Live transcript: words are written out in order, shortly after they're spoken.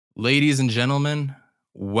Ladies and gentlemen,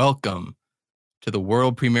 welcome to the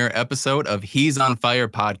world premiere episode of He's on Fire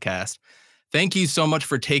podcast. Thank you so much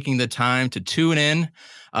for taking the time to tune in.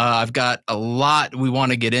 I've got a lot we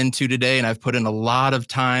want to get into today, and I've put in a lot of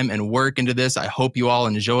time and work into this. I hope you all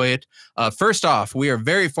enjoy it. First off, we are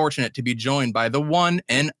very fortunate to be joined by the one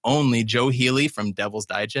and only Joe Healey from Devil's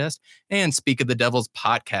Digest and Speak of the Devils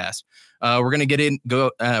podcast. We're gonna get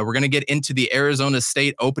into the Arizona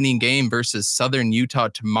State opening game versus Southern Utah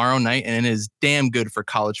tomorrow night, and it is damn good for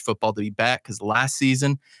college football to be back because last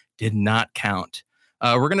season did not count.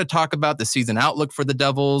 We're going to talk about the season outlook for the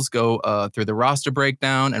Devils, go through the roster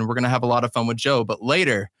breakdown, and we're going to have a lot of fun with Joe. But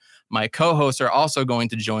later, my co-hosts are also going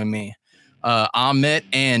to join me. Amit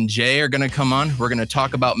and Jay are going to come on. We're going to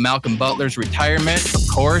talk about Malcolm Butler's retirement, of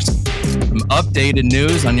course, some updated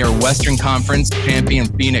news on your Western Conference champion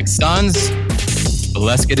Phoenix Suns. But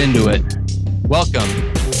let's get into it. Welcome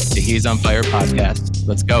to He's on Fire podcast.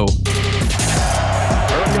 Let's go.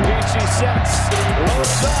 Urbanich sets,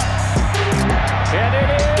 looks up. And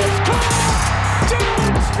it is caught!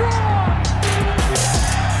 Down strong!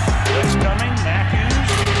 Blitz coming, Matthews.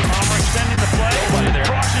 Palmer extending the play.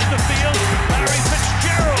 Crosses the field. Larry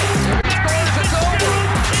Fitzgerald. He scores, it's over.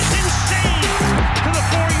 It's insane to the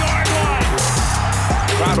 4-yard line.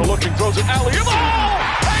 Crowder looking, throws it alley. Oh!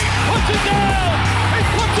 He puts it down! He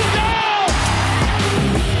puts it down!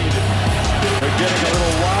 They're getting a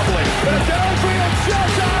little wobbly. The downfield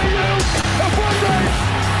shot ASU. A foot race.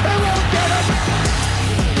 They won't get it.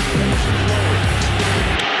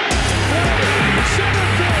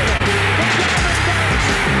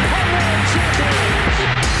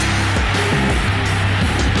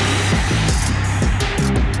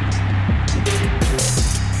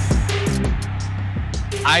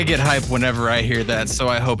 I get hyped whenever I hear that, so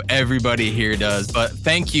I hope everybody here does. But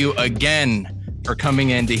thank you again for coming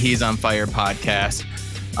in to He's on Fire podcast.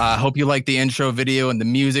 I hope you like the intro video and the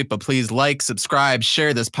music, but please like, subscribe,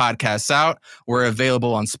 share this podcast out. We're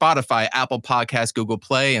available on Spotify, Apple Podcasts, Google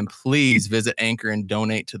Play, and please visit Anchor and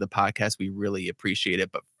donate to the podcast. We really appreciate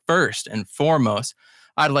it. But first and foremost,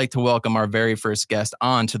 I'd like to welcome our very first guest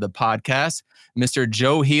on to the podcast, Mr.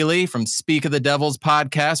 Joe Healey from Speak of the Devils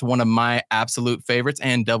podcast, one of my absolute favorites,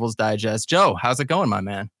 and Devil's Digest. Joe, how's it going, my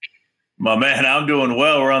man? My man, I'm doing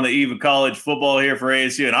well. We're on the eve of college football here for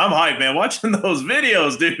ASU, and I'm hyped, man. Watching those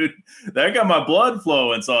videos, dude, that got my blood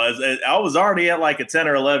flowing. So I was already at like a 10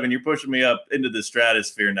 or 11. You're pushing me up into the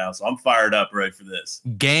stratosphere now, so I'm fired up, ready for this.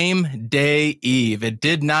 Game day eve. It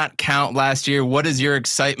did not count last year. What is your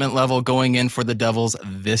excitement level going in for the Devils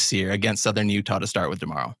this year against Southern Utah to start with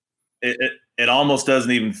tomorrow? It almost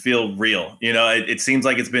doesn't even feel real. You know, it seems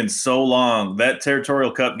like it's been so long. That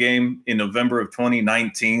Territorial Cup game in November of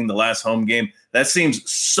 2019, the last home game, that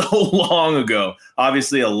seems so long ago.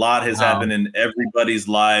 Obviously, a lot has happened in everybody's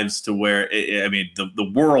lives to where,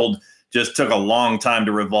 the world just took a long time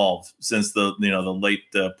to revolve since the late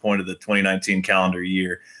point of the 2019 calendar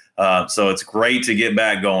year. So it's great to get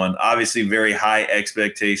back going. Obviously, very high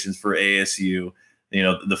expectations for ASU. You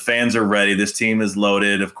know, the fans are ready. This team is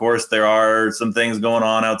loaded. Of course, there are some things going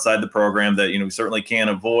on outside the program that, we certainly can't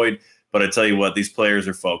avoid. But I tell you what, these players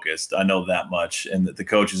are focused. I know that much. And that the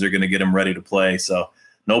coaches are going to get them ready to play. So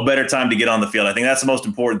no better time to get on the field. I think that's the most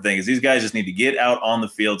important thing is these guys just need to get out on the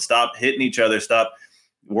field, stop hitting each other, stop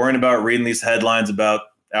worrying about reading these headlines about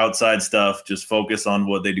outside stuff. Just focus on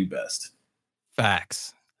what they do best.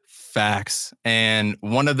 Facts. And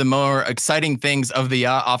one of the more exciting things of the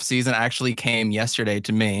offseason actually came yesterday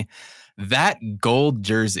to me. That gold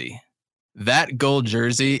jersey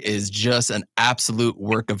is just an absolute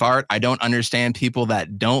work of art. I don't understand people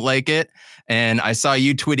that don't like it. And I saw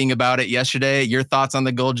you tweeting about it yesterday. Your thoughts on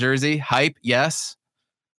the gold jersey? Hype? Yes.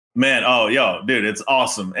 Man, dude, it's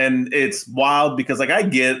awesome. And it's wild because I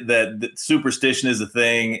get that superstition is a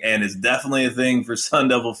thing and it's definitely a thing for Sun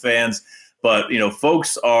Devil fans. But,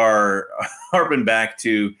 folks are harping back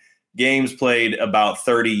to games played about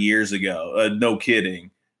 30 years ago. No kidding.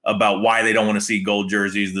 About why they don't want to see gold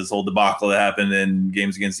jerseys, this whole debacle that happened in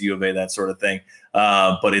games against U of A, that sort of thing.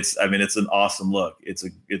 But it's an awesome look.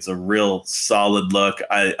 It's a real solid look.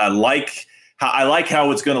 I like how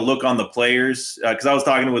it's going to look on the players because I was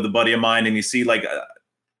talking with a buddy of mine, and you see fans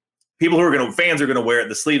are going to wear it.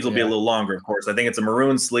 The sleeves will be a little longer, of course. I think it's a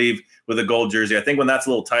maroon sleeve with a gold jersey. I think when that's a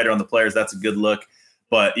little tighter on the players, that's a good look.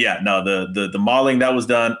 But the modeling that was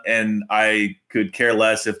done, and I could care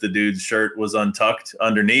less if the dude's shirt was untucked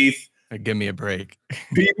underneath. Give me a break.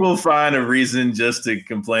 People find a reason just to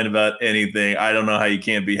complain about anything. I don't know how you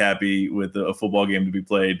can't be happy with a football game to be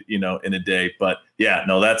played, in a day. But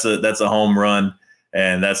that's a home run.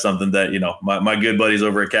 And that's something that, my good buddies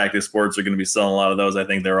over at Cactus Sports are going to be selling a lot of those. I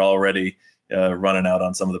think they're already running out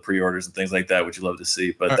on some of the pre-orders and things like that, which you love to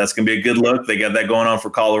see. But that's going to be a good look. They got that going on for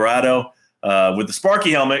Colorado with the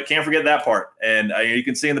Sparky helmet. Can't forget that part. And you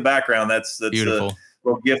can see in the background, that's beautiful. A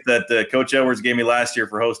little gift that Coach Edwards gave me last year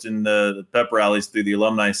for hosting the pep rallies through the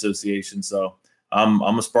Alumni Association. So I'm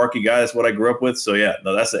a Sparky guy. That's what I grew up with. So, yeah,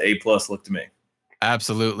 no, that's an A+ look to me.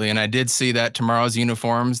 Absolutely. And I did see that tomorrow's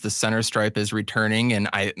uniforms, the center stripe is returning, and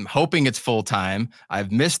I'm hoping it's full time.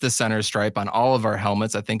 I've missed the center stripe on all of our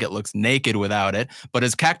helmets. I think it looks naked without it. But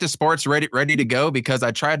is Cactus Sports ready to go? Because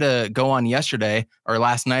I tried to go on yesterday, or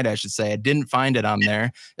last night, I should say. I didn't find it on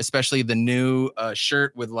there, especially the new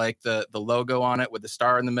shirt with like the logo on it with the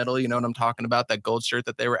star in the middle. You know what I'm talking about? That gold shirt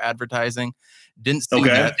that they were advertising. Didn't see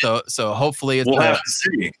that. So hopefully we'll have to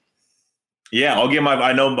see. Yeah, I'll give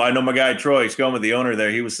I know my guy Troy Skoma, the owner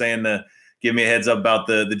there. He was saying to give me a heads up about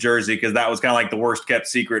the jersey, because that was kind of like the worst kept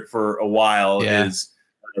secret for a while, is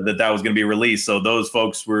that was going to be released. So those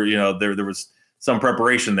folks were, there was some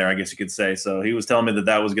preparation there, I guess you could say. So he was telling me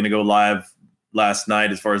that was going to go live last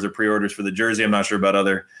night as far as the pre-orders for the jersey. I'm not sure about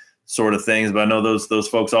other sort of things, but I know those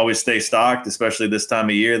folks always stay stocked, especially this time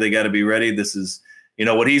of year. They got to be ready. This is,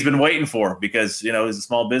 what he's been waiting for, because, he's a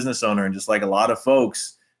small business owner, and just like a lot of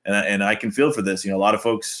folks. And I can feel for this, a lot of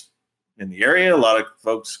folks in the area, a lot of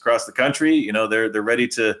folks across the country, they're ready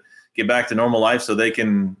to get back to normal life so they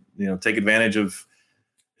can, take advantage of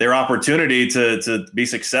their opportunity to be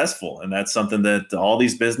successful. And that's something that all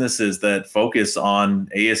these businesses that focus on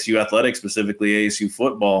ASU athletics, specifically ASU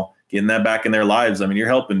football, getting that back in their lives. I mean, you're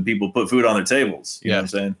helping people put food on their tables. You know what I'm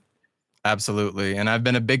saying? Absolutely. And I've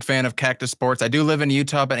been a big fan of Cactus Sports. I do live in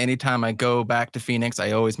Utah, but anytime I go back to Phoenix,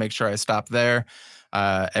 I always make sure I stop there.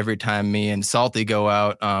 Every time me and Salty go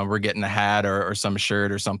out, we're getting a hat or some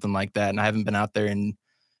shirt or something like that. And I haven't been out there in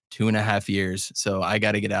 2.5 years. So I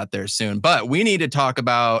got to get out there soon. But we need to talk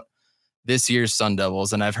about this year's Sun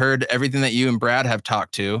Devils. And I've heard everything that you and Brad have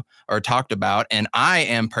talked about. And I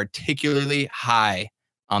am particularly high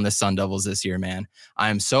on the Sun Devils this year, man. I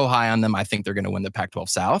am so high on them. I think they're going to win the Pac-12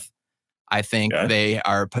 South. I think they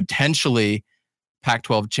are potentially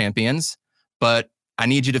Pac-12 champions. But I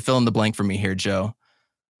need you to fill in the blank for me here, Joe.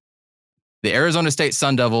 The Arizona State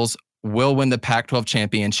Sun Devils will win the Pac-12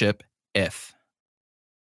 championship if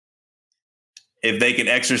they can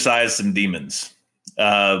exercise some demons.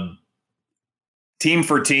 Team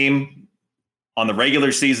for team, on the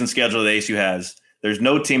regular season schedule that ASU has, there's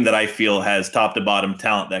no team that I feel has top to bottom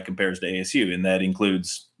talent that compares to ASU, and that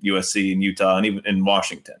includes USC and Utah and even in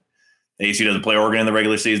Washington. ASU doesn't play Oregon in the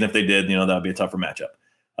regular season. If they did, that would be a tougher matchup.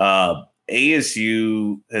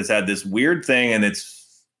 ASU has had this weird thing, and it's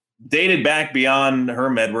dated back beyond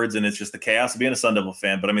Herm Edwards, and it's just the chaos of being a Sun Devil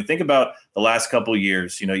fan. But I mean, think about the last couple of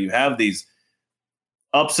years. You have these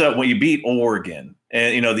upset when you beat Oregon,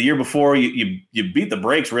 and the year before you beat the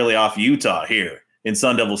brakes really off Utah here in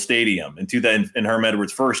Sun Devil Stadium in Herm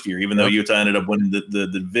Edwards' first year, even though Utah ended up winning the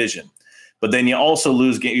division. But then you also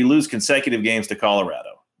lose consecutive games to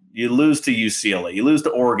Colorado. You lose to UCLA. You lose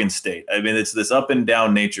to Oregon State. I mean, it's this up and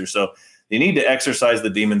down nature. So you need to exercise the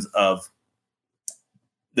demons of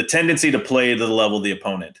the tendency to play to the level of the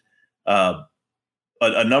opponent. A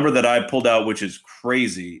number that I pulled out, which is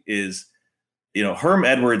crazy, is, Herm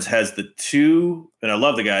Edwards has the two, and I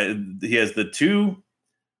love the guy, he has the two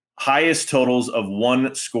highest totals of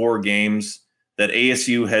one-score games that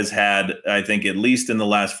ASU has had, I think, at least in the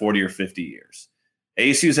last 40 or 50 years.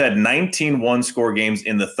 ASU's had 19 one-score games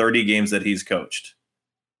in the 30 games that he's coached.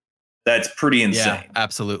 That's pretty insane. Yeah,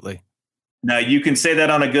 absolutely. Now, you can say that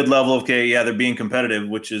on a good level. Okay, yeah, they're being competitive,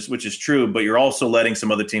 which is true, but you're also letting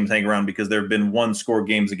some other teams hang around because there have been one-score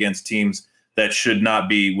games against teams that should not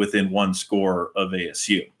be within one score of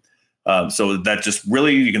ASU. So that just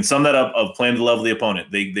really, you can sum that up of playing to the level of the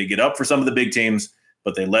opponent. They get up for some of the big teams,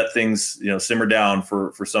 but they let things simmer down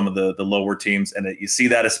for some of the lower teams, and you see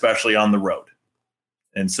that especially on the road.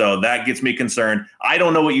 And so that gets me concerned. I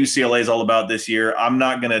don't know what UCLA is all about this year. I'm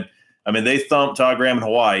not going to. I mean, they thumped Todd Graham in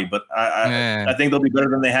Hawaii, but I think they'll be better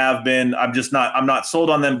than they have been. I'm not sold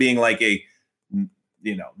on them being like a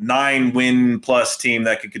 9-win plus team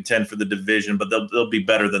that could contend for the division, but they'll be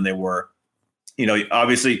better than they were.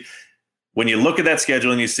 Obviously, when you look at that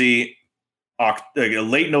schedule and you see a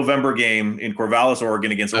late November game in Corvallis,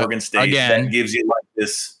 Oregon against Oregon State, again, that gives you like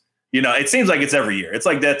this. It seems like it's every year. It's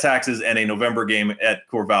like death taxes and a November game at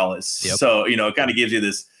Corvallis. Yep. So it kind of gives you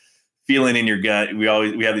this feeling in your gut. We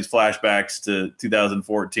have these flashbacks to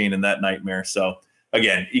 2014 and that nightmare. So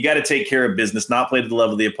again, you got to take care of business, not play to the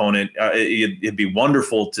level of the opponent. It'd be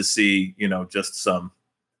wonderful to see, just some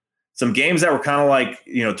some games that were kind of like,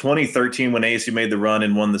 2013 when ASU made the run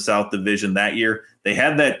and won the South Division that year. They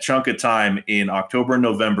had that chunk of time in October and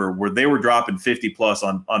November where they were dropping 50 plus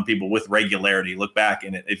on people with regularity. Look back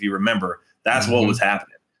in it, if you remember, that's what was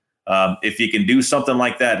happening. If you can do something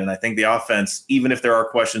like that, and I think the offense, even if there are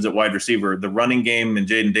questions at wide receiver, the running game and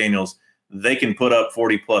Jaden Daniels, they can put up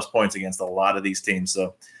 40 plus points against a lot of these teams.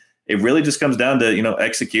 So it really just comes down to,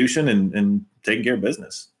 execution and taking care of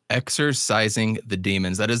business. Exercising the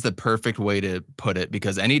demons. That is the perfect way to put it,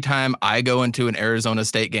 because anytime I go into an Arizona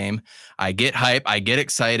State game, I get hype, I get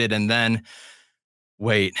excited, and then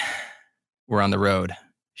wait, we're on the road.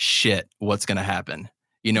 Shit, what's going to happen?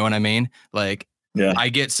 You know what I mean? Like, yeah. I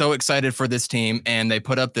get so excited for this team and they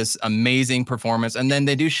put up this amazing performance and then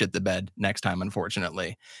they do shit the bed next time,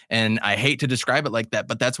 unfortunately. And I hate to describe it like that,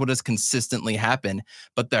 but that's what has consistently happened.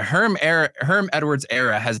 But the Herm Edwards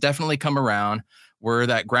era has definitely come around. We're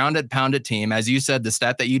that grounded, pounded team. As you said, the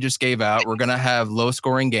stat that you just gave out, we're going to have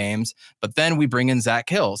low-scoring games, but then we bring in Zach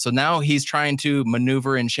Hill. So now he's trying to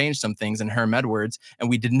maneuver and change some things in Herm Edwards, and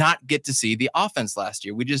we did not get to see the offense last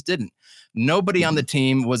year. We just didn't. Nobody on the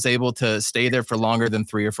team was able to stay there for longer than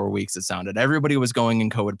 3 or 4 weeks, it sounded. Everybody was going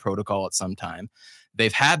in COVID protocol at some time.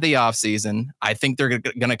 They've had the offseason. I think they're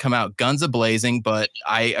going to come out guns a-blazing, but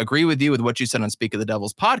I agree with you with what you said on Speak of the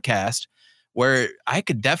Devils podcast, where I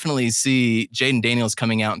could definitely see Jaden Daniels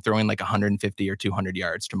coming out and throwing like 150 or 200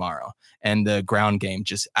 yards tomorrow and the ground game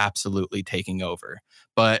just absolutely taking over.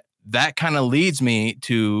 But that kind of leads me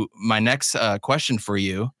to my next question for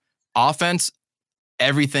you. Offense,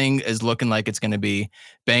 everything is looking like it's going to be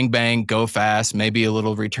bang, bang, go fast, maybe a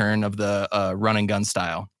little return of the run and gun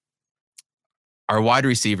style. Our wide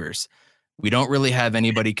receivers, we don't really have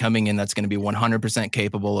anybody coming in that's going to be 100%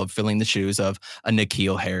 capable of filling the shoes of a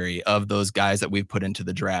N'Keal Harry, of those guys that we've put into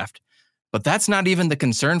the draft. But that's not even the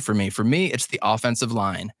concern for me. For me, it's the offensive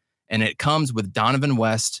line, and it comes with Donovan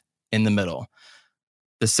West in the middle.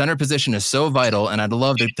 The center position is so vital, and I'd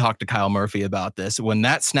love to talk to Kyle Murphy about this. When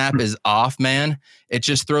that snap is off, man, it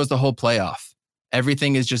just throws the whole play off.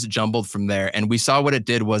 Everything is just jumbled from there. And we saw what it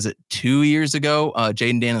did. Was it 2 years ago,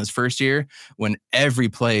 Jaden Daniels' first year, when every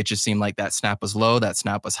play, it just seemed like that snap was low, that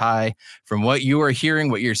snap was high. From what you are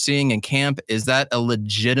hearing, what you're seeing in camp, is that a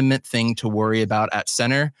legitimate thing to worry about at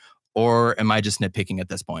center? Or am I just nitpicking at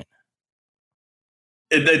this point?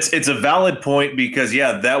 It's a valid point because,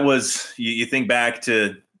 yeah, that was, you think back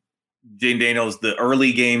to Jaden Daniels, the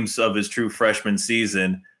early games of his true freshman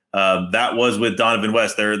season. That was with Donovan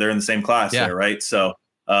West. They're in the same class there, right? So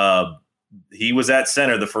he was at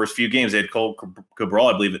center the first few games. They had Cole Cabral,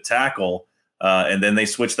 I believe, at tackle, and then they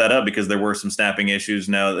switched that up because there were some snapping issues.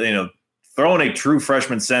 Now, throwing a true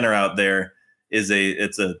freshman center out there that's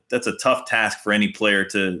a tough task for any player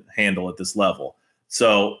to handle at this level.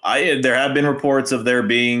 So there have been reports of there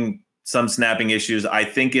being some snapping issues. I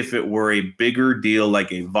think if it were a bigger deal,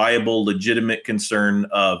 like a viable, legitimate concern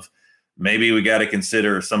of maybe we got to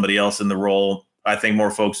consider somebody else in the role, I think more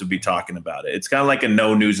folks would be talking about it. It's kind of like a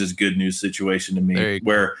no news is good news situation to me,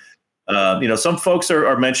 where some folks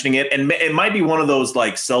are mentioning it, and it might be one of those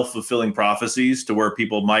like self-fulfilling prophecies to where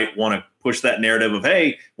people might want to push that narrative of,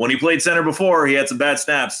 hey, when he played center before, he had some bad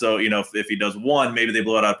snaps. So, if he does one, maybe they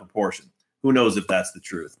blow it out of proportion. Who knows if that's the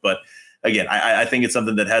truth? But again, I think it's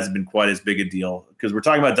something that hasn't been quite as big a deal because we're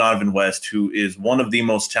talking about Donovan West, who is one of the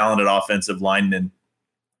most talented offensive linemen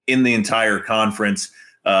in the entire conference.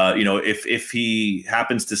 If he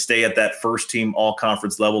happens to stay at that first team all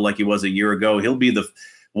conference level like he was a year ago, he'll be the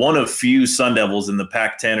one of few Sun Devils in the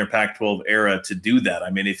Pac-10 or Pac-12 era to do that. I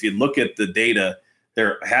mean, if you look at the data,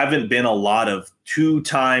 there haven't been a lot of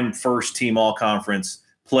two-time first team all conference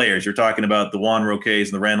players. You're talking about the Juan Roques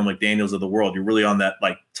and the Randall McDaniels of the world. You're really on that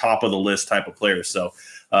like top of the list type of players. So,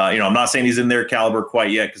 I'm not saying he's in their caliber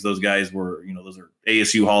quite yet because those guys were, those are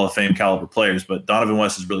ASU Hall of Fame caliber players, but Donovan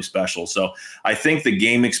West is really special. So I think the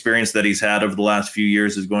game experience that he's had over the last few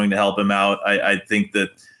years is going to help him out. I think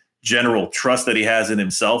that general trust that he has in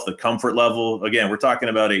himself, the comfort level, again, we're talking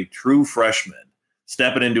about a true freshman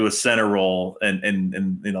stepping into a center role, and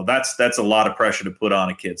that's a lot of pressure to put on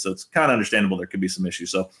a kid. So it's kind of understandable there could be some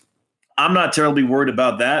issues. So I'm not terribly worried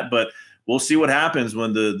about that, but we'll see what happens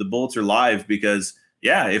when the Bullets are live because,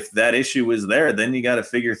 yeah, if that issue is there, then you got to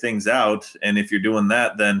figure things out. And if you're doing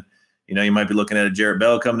that, then, you might be looking at a Jarrett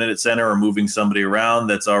Bell coming in at center or moving somebody around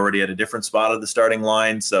that's already at a different spot of the starting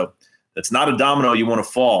line. So that's not a domino you want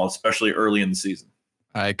to fall, especially early in the season.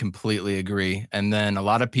 I completely agree. And then a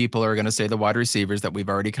lot of people are going to say the wide receivers that we've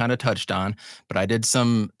already kind of touched on, but I did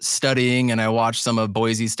some studying and I watched some of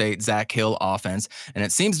Boise State Zach Hill offense. And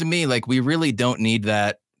it seems to me like we really don't need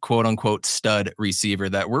that quote unquote stud receiver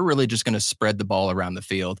that we're really just going to spread the ball around the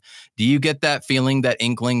field. Do you get that feeling, that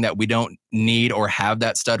inkling that we don't need or have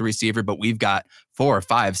that stud receiver, but we've got 4,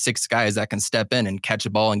 5, 6 guys that can step in and catch a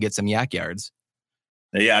ball and get some yak yards?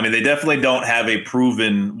 Yeah, I mean, they definitely don't have a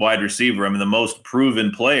proven wide receiver. I mean, the most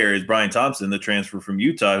proven player is Brian Thompson, the transfer from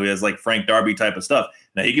Utah, who has like Frank Darby type of stuff.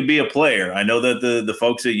 Now, he could be a player. I know that the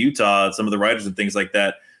folks at Utah, some of the writers and things like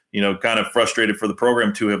that, kind of frustrated for the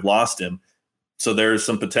program to have lost him. So there's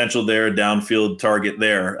some potential there, downfield target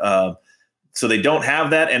there. So they don't have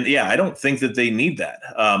that. And, yeah, I don't think that they need that.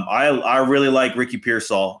 I really like Ricky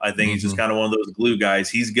Pearsall. I think he's just kind of one of those glue guys.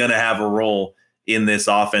 He's going to have a role in this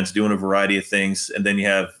offense doing a variety of things. And then you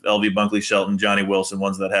have LV Bunkley Shelton, Johnny Wilson,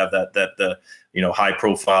 ones that have that high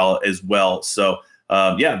profile as well. So,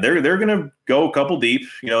 they're going to go a couple deep,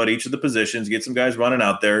 at each of the positions, get some guys running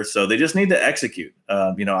out there. So they just need to execute.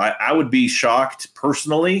 I would be shocked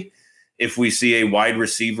personally if we see a wide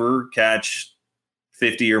receiver catch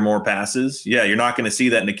 50 or more passes. Yeah, you're not going to see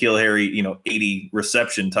that N'Keal Harry, 80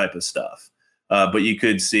 reception type of stuff. But you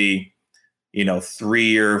could see,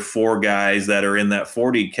 3 or 4 guys that are in that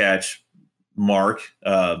 40 catch mark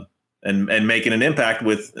and making an impact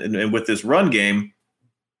with this run game.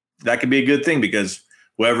 That could be a good thing because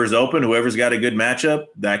whoever's open, whoever's got a good matchup,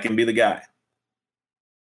 that can be the guy.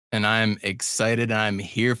 And I'm excited and I'm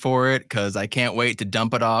here for it because I can't wait to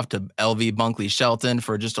dump it off to LV Bunkley Shelton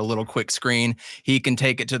for just a little quick screen. He can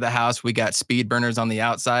take it to the house. We got speed burners on the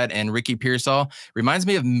outside, and Ricky Pearsall reminds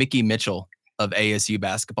me of Mickey Mitchell of ASU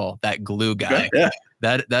basketball, that glue guy. Yeah.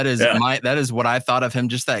 That is what I thought of him,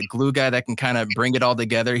 just that glue guy that can kind of bring it all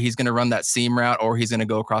together. He's going to run that seam route or he's going to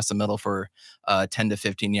go across the middle for 10 to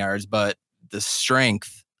 15 yards. But the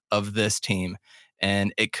strength of this team,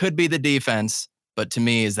 and it could be the defense, but to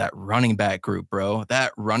me is that running back group, bro.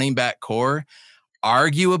 That running back core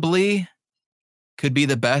arguably could be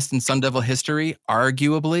the best in Sun Devil history.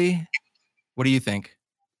 Arguably. What do you think?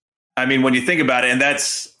 I mean, when you think about it, and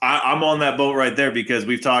I'm on that boat right there because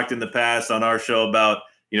we've talked in the past on our show about,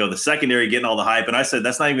 the secondary getting all the hype. And I said,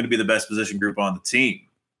 that's not even going to be the best position group on the team.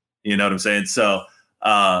 You know what I'm saying? So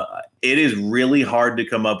it is really hard to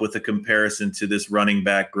come up with a comparison to this running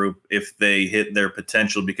back group if they hit their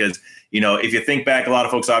potential, because, if you think back, a lot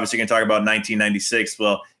of folks obviously can talk about 1996.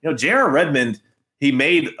 Well, J.R. Redmond, he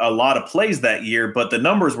made a lot of plays that year, but the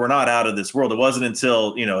numbers were not out of this world. It wasn't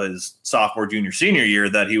until, his sophomore, junior, senior year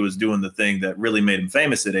that he was doing the thing that really made him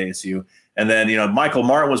famous at ASU. And then, Michael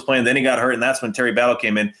Martin was playing, then he got hurt, and that's when Terry Battle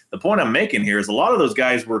came in. The point I'm making here is a lot of those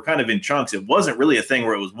guys were kind of in chunks. It wasn't really a thing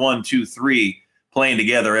where it was 1, 2, 3 playing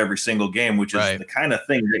together every single game, which is the kind of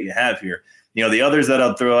thing that you have here. The others that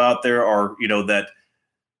I'll throw out there are, that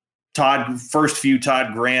first few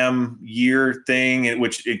Todd Graham year thing,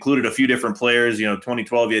 which included a few different players.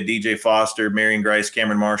 2012, you had DJ Foster, Marion Grice,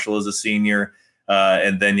 Cameron Marshall as a senior.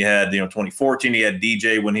 And then you had, 2014, you had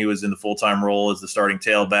DJ when he was in the full-time role as the starting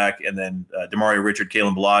tailback. And then Demario Richard,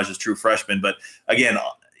 Kalen Balaj as true freshman. But again,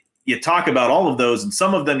 you talk about all of those, and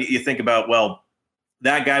some of them you think about, well,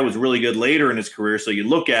 that guy was really good later in his career. So you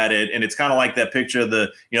look at it, and it's kind of like that picture of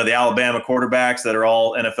the Alabama quarterbacks that are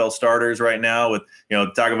all NFL starters right now with,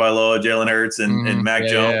 Tagovailoa, Jalen Hurts, and Mac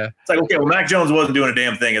Jones. Yeah. It's like, okay, well, Mac Jones wasn't doing a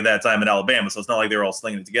damn thing at that time in Alabama, so it's not like they were all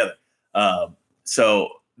slinging it together. So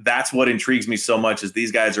that's what intrigues me so much is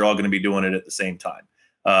these guys are all going to be doing it at the same time.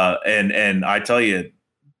 And I tell you,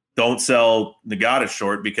 don't sell Nagata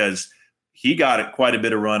short because he got quite a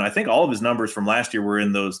bit of run. I think all of his numbers from last year were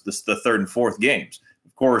in the third and fourth games.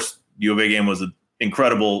 Of course, U of A game was an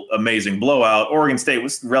incredible, amazing blowout. Oregon State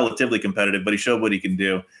was relatively competitive, but he showed what he can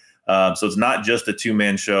do. So it's not just a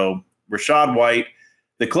two-man show. Rashad White,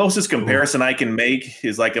 the closest comparison I can make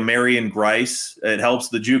is like a Marion Grice. It helps.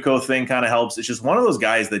 The JUCO thing kind of helps. It's just one of those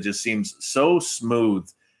guys that just seems so smooth,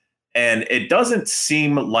 and it doesn't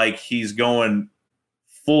seem like he's going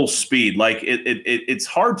full speed. Like it's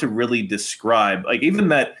hard to really describe. Like even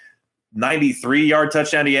that 93-yard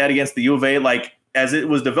touchdown he had against the U of A, like as it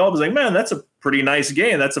was developed, it's like, man, that's a pretty nice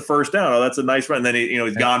game. That's a first down. Oh, that's a nice run. And then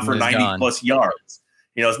he's gone for 90+ yards.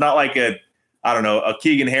 It's not like a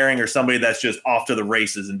Keegan Herring or somebody that's just off to the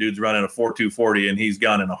races and dude's running a 4.2 40 and he's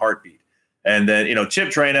gone in a heartbeat. And then, Chip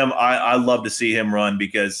Trainum, I love to see him run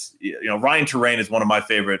because, Ryan Terrain is one of my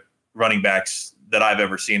favorite running backs that I've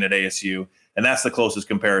ever seen at ASU. And that's the closest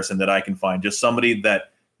comparison that I can find. Just somebody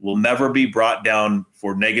that will never be brought down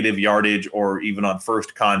for negative yardage or even on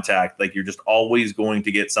first contact. Like you're just always going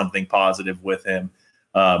to get something positive with him.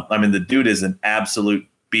 The dude is an absolute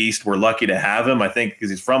beast. We're lucky to have him, I think, because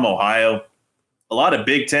he's from Ohio. A lot of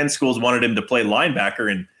Big Ten schools wanted him to play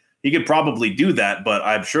linebacker, and he could probably do that. But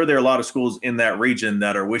I'm sure there are a lot of schools in that region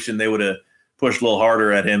that are wishing they would have pushed a little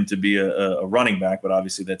harder at him to be a running back, but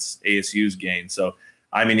obviously that's ASU's gain. So,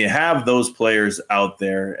 I mean, you have those players out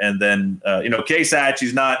there. And then, Case Hatch,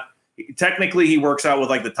 he's not – technically he works out with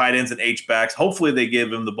like the tight ends and H-backs. Hopefully they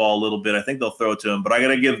give him the ball a little bit. I think they'll throw it to him. But I got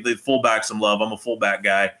to give the fullback some love. I'm a fullback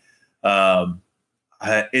guy. I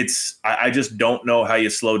just don't know how you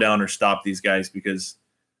slow down or stop these guys because,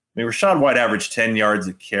 I mean, Rachaad White averaged 10 yards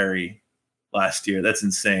a carry last year. That's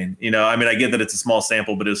insane. I get that it's a small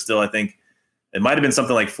sample, but it was still, I think it might have been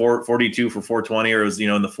something like 42 for 420, or it was,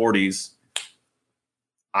 in the 40s.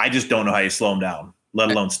 I just don't know how you slow him down, let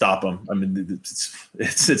alone stop him. I mean,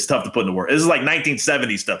 it's tough to put into words. This is like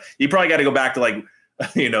 1970s stuff. You probably got to go back to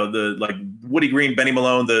the Woody Green, Benny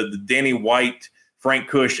Malone, the Danny White, Frank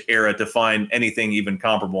Cush era to find anything even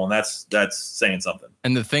comparable. And that's saying something.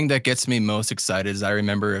 And the thing that gets me most excited is I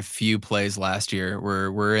remember a few plays last year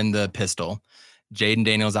where we're in the pistol. Jaden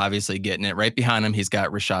Daniels obviously getting it. Right behind him, he's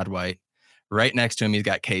got Rachaad White. Right next to him, he's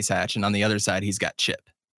got Case Hatch. And on the other side, he's got Chip.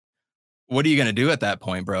 What are you going to do at that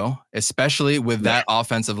point, bro? Especially with that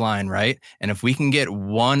offensive line, right? And if we can get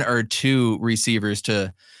one or two receivers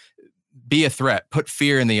to be a threat, put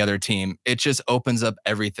fear in the other team, it just opens up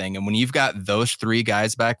everything. And when you've got those three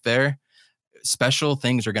guys back there, special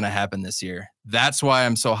things are going to happen this year. That's why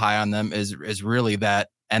I'm so high on them is really that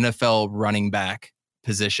NFL running back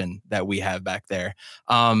position that we have back there.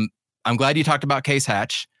 I'm glad you talked about Case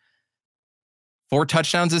Hatch. 4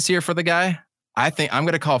 touchdowns this year for the guy. I think I'm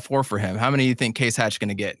going to call 4 for him. How many do you think Case Hatch is going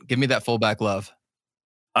to get? Give me that fullback love.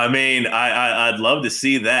 I mean, I'd love to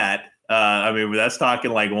see that. That's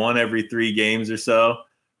talking like 1 every 3 games or so.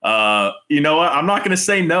 You know what? I'm not going to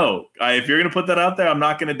say no. If you're going to put that out there, I'm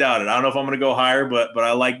not going to doubt it. I don't know if I'm going to go higher, but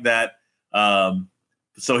I like that.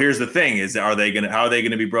 So here's the thing: how are they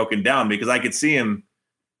going to be broken down? Because I could see him.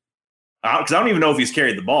 Because I don't even know if he's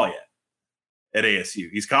carried the ball yet at ASU.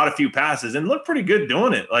 He's caught a few passes and looked pretty good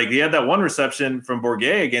doing it. Like he had that one reception from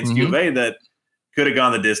Bourguet against U of A that could have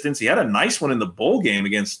gone the distance. He had a nice one in the bowl game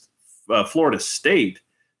against Florida State.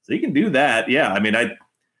 So he can do that. Yeah. He flexes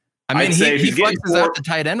out the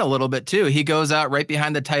tight end a little bit too. He goes out right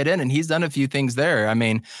behind the tight end and he's done a few things there.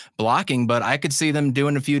 Blocking, but I could see them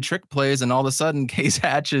doing a few trick plays and all of a sudden Case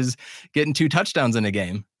Hatch is getting 2 touchdowns in a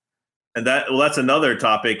game. And that's another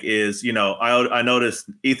topic is, I noticed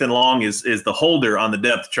Ethan Long is the holder on the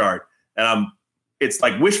depth chart. And it's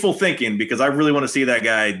like wishful thinking because I really want to see that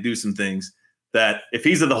guy do some things that if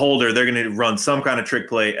he's the holder, they're going to run some kind of trick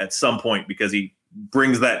play at some point because he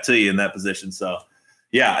brings that to you in that position. So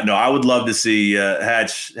yeah, no, I would love to see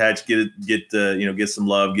Hatch get some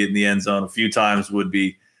love, get in the end zone a few times would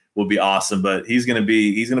be awesome. But he's going to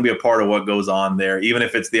be a part of what goes on there, even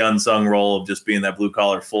if it's the unsung role of just being that blue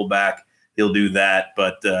collar fullback. He'll do that,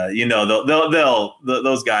 but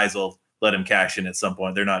those guys will let him cash in at some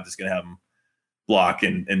point. They're not just going to have him block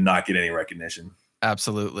and not get any recognition.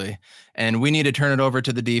 Absolutely, and we need to turn it over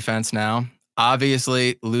to the defense now.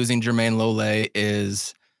 Obviously, losing Jermaine Lole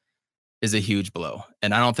is a huge blow,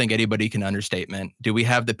 and I don't think anybody can understatement. Do we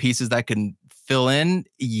have the pieces that can fill in?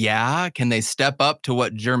 Yeah. Can they step up to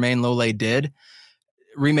what Jermaine Lole did?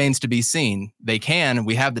 Remains to be seen. They can.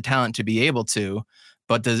 We have the talent to be able to,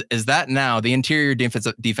 but is that now the interior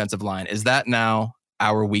defensive line? Is that now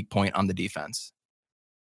our weak point on the defense?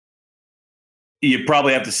 You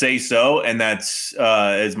probably have to say so, and that's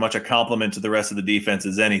as much a compliment to the rest of the defense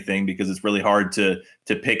as anything, because it's really hard to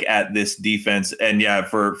pick at this defense. And yeah,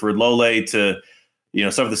 for Lole to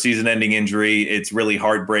suffer the season-ending injury, it's really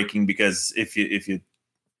heartbreaking because if you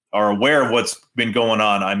are aware of what's been going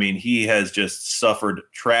on, he has just suffered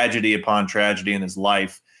tragedy upon tragedy in his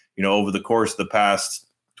life. Over the course of the past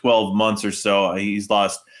 12 months or so, he's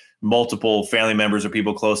lost multiple family members or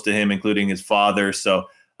people close to him, including his father. So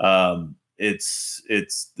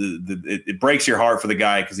it breaks your heart for the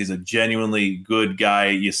guy because he's a genuinely good guy.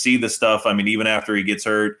 You see the stuff. Even after he gets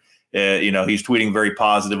hurt, he's tweeting very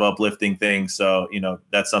positive, uplifting things. So,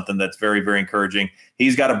 that's something that's very, very encouraging.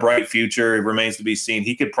 He's got a bright future. It remains to be seen.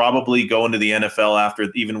 He could probably go into the NFL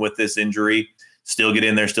after, even with this injury, still get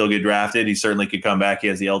in there, still get drafted. He certainly could come back. He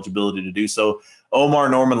has the eligibility to do so. Omar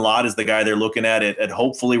Norman Lott is the guy they're looking at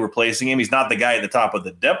hopefully replacing him. He's not the guy at the top of the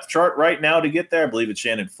depth chart right now to get there. I believe it's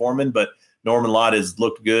Shannon Foreman, but Norman Lott has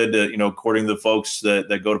looked good, according to the folks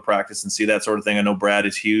that go to practice and see that sort of thing. I know Brad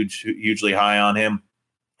is hugely high on him.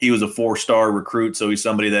 He was a 4-star recruit, so he's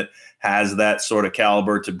somebody that has that sort of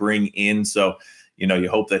caliber to bring in. So, you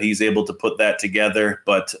hope that he's able to put that together.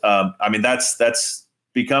 But, that's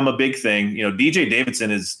become a big thing. DJ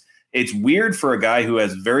Davidson it's weird for a guy who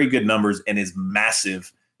has very good numbers and is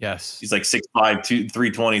massive. Yes. He's like 6'5",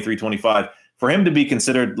 320, 325. for him to be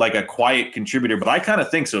considered like a quiet contributor, but I kind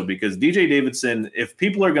of think so because DJ Davidson, if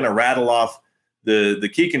people are going to rattle off the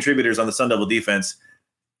key contributors on the Sun Devil defense,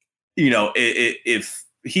 if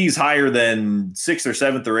he's higher than 6th or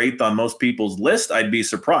 7th or 8th on most people's list, I'd be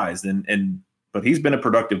surprised. But he's been a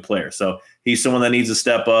productive player. So he's someone that needs to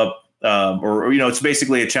step up it's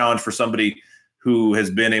basically a challenge for somebody who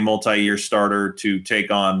has been a multi-year starter to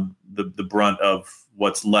take on the brunt of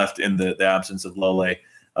what's left in the absence of Lole.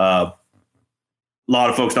 A lot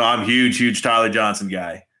of folks know I'm a huge Tyler Johnson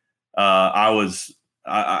guy.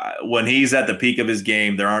 When he's at the peak of his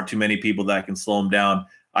game, there aren't too many people that can slow him down.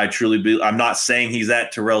 I truly believe. I'm not saying he's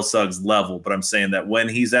at Terrell Suggs level, but I'm saying that when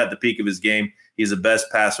he's at the peak of his game, he's the best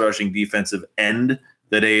pass rushing defensive end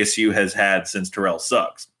that ASU has had since Terrell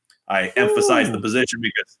Suggs. I emphasize the position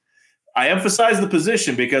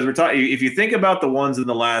because we're talking. If you think about the ones in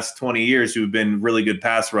the last 20 years who've been really good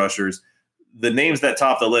pass rushers, the names that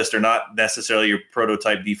top the list are not necessarily your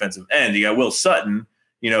prototype defensive end. You got Will Sutton,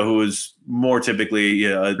 who is more typically,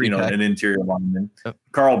 an interior lineman. Yep.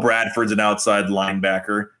 Carl Bradford's an outside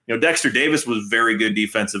linebacker. Dexter Davis was very good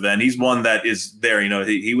defensive end. He's one that is there.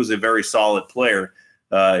 He was a very solid player.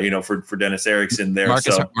 For Dennis Erickson there.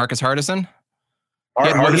 Marcus Hardison.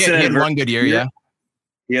 Hardison he had one good year. Yeah.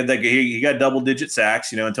 He had he got double-digit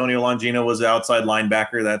sacks. Antonio Longino was an outside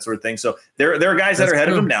linebacker, that sort of thing. So there are guys that are ahead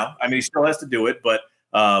of him now. I mean, he still has to do it, but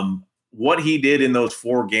what he did in those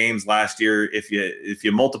 4 games last year, if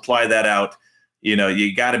you multiply that out,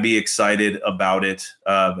 you got to be excited about it.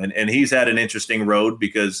 And he's had an interesting road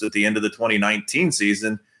because at the end of the 2019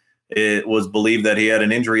 season, it was believed that he had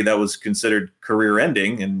an injury that was considered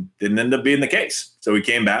career-ending and didn't end up being the case. So he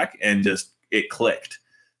came back and just it clicked.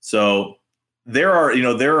 So there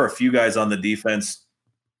are a few guys on the defense,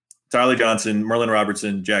 Tyler Johnson, Merlin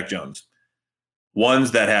Robertson, Jack Jones,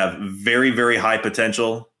 ones that have very, very high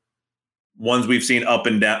potential, ones we've seen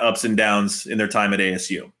ups and downs in their time at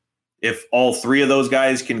ASU. If all 3 of those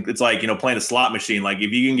guys can, it's like, playing a slot machine. Like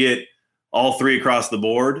if you can get all 3 across the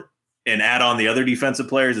board and add on the other defensive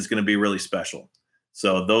players, it's going to be really special.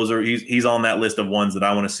 So he's on that list of ones that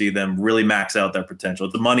I want to see them really max out their potential.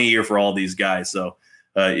 It's a money year for all these guys. So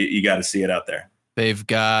you got to see it out there. They've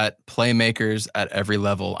got playmakers at every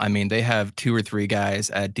level. I mean, they have 2 or 3 guys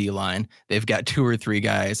at D-line. They've got 2 or 3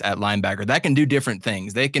 guys at linebacker that can do different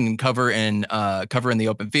things. They can cover in the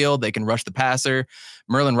open field. They can rush the passer.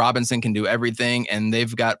 Merlin Robinson can do everything, and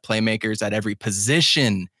they've got playmakers at every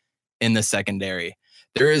position in the secondary.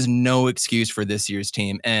 There is no excuse for this year's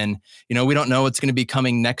team. And, we don't know what's going to be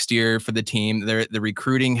coming next year for the team. The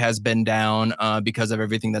recruiting has been down because of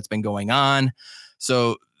everything that's been going on.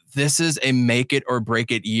 So this is a make it or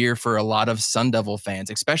break it year for a lot of Sun Devil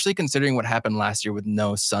fans, especially considering what happened last year with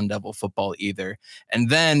no Sun Devil football either. And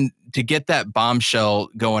then to get that bombshell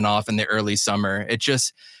going off in the early summer, it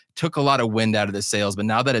just took a lot of wind out of the sails. But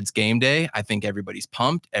now that it's game day, I think everybody's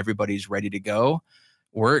pumped. Everybody's ready to go.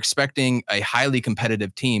 We're expecting a highly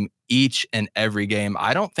competitive team each and every game.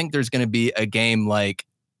 I don't think there's going to be a game like,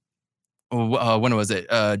 when was it?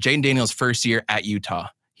 Jaden Daniels' first year at Utah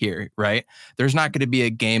here, right? There's not going to be a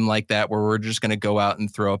game like that where we're just going to go out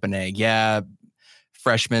and throw up an egg. Yeah,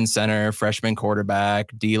 freshman center, freshman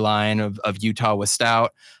quarterback, D-line of Utah was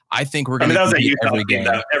stout. I think we're going to beat every game.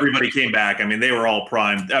 Everybody came back. I mean, they were all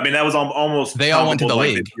primed. I mean, that was almost. They all went to the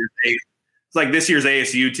league. It's like this year's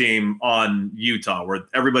ASU team on Utah, where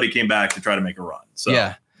everybody came back to try to make a run. So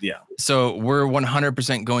yeah. So we're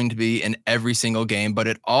 100% going to be in every single game, but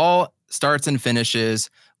it all starts and finishes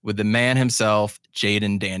with the man himself,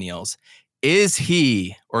 Jaden Daniels. Is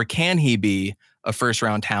he or can he be a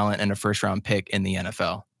first-round talent and a first-round pick in the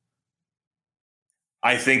NFL?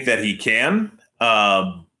 I think that he can,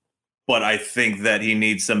 but I think that he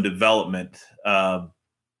needs some development. A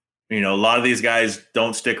lot of these guys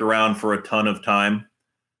don't stick around for a ton of time.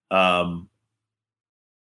 I'm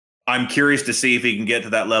curious to see if he can get to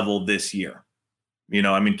that level this year.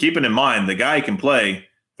 Keeping in mind, the guy can play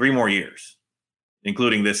 3 more years,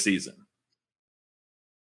 including this season,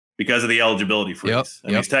 because of the eligibility freeze.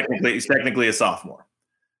 He's technically a sophomore,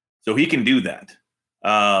 so he can do that.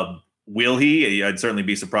 Will he? I'd certainly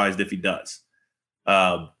be surprised if he does.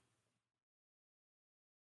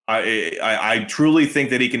 I truly think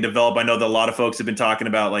that he can develop. I know that a lot of folks have been talking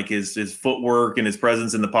about like his footwork and his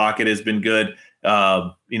presence in the pocket has been good.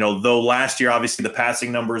 Though last year, obviously the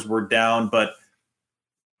passing numbers were down, but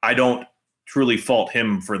I don't truly fault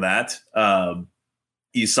him for that.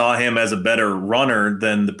 You saw him as a better runner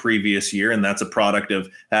than the previous year, and that's a product of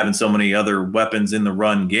having so many other weapons in the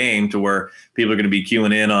run game to where people are going to be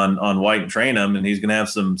queuing in on White and Trainum, and he's going to have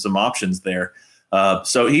some options there.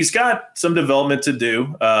 So he's got some development to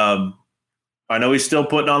do. I know he's still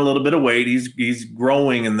putting on a little bit of weight. He's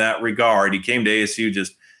growing in that regard. He came to ASU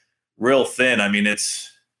just real thin. I mean,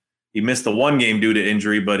 he missed the one game due to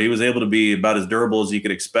injury, but he was able to be about as durable as you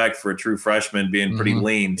could expect for a true freshman, being pretty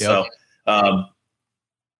lean. Yep. So,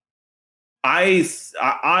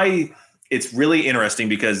 it's really interesting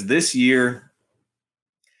because this year,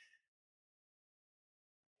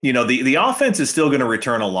 the offense is still going to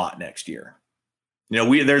return a lot next year.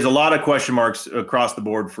 There's a lot of question marks across the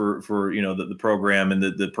board for the program and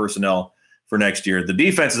the personnel for next year. The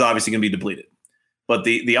defense is obviously going to be depleted. But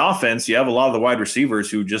the offense, you have a lot of the wide receivers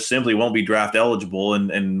who just simply won't be draft eligible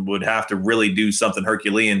and would have to really do something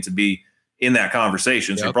Herculean to be in that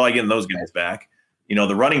conversation. So you're probably getting those guys back.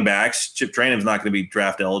 The running backs, Chip Trayanum's not going to be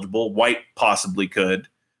draft eligible. White possibly could.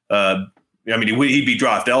 He'd be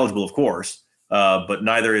draft eligible, of course, but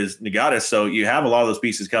neither is Nagatis. So you have a lot of those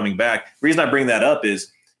pieces coming back. The reason I bring that up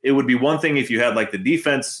is it would be one thing if you had like the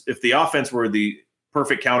defense, if the offense were the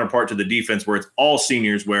perfect counterpart to the defense where it's all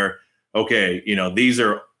seniors where, okay, these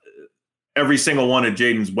are every single one of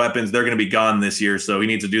Jaden's weapons. They're going to be gone this year. So he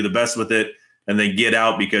needs to do the best with it and then get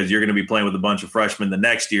out because you're going to be playing with a bunch of freshmen the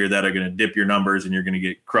next year that are going to dip your numbers and you're going to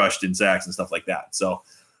get crushed in sacks and stuff like that. So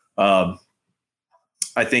I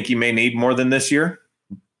think he may need more than this year,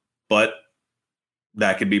 but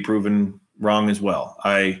that could be proven wrong as well.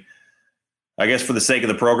 I guess for the sake of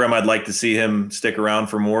the program, I'd like to see him stick around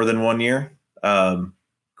for more than 1 year.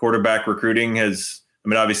 Quarterback recruiting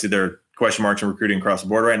obviously there are question marks in recruiting across the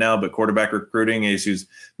board right now, but quarterback recruiting, ASU's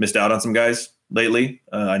missed out on some guys lately.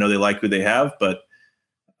 I know they like who they have, but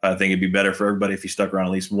I think it'd be better for everybody if he stuck around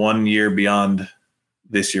at least 1 year beyond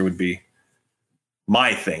this year would be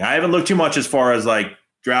my thing. I haven't looked too much as far as like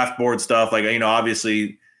draft board stuff. Like,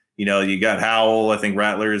 obviously, you got Howell. I think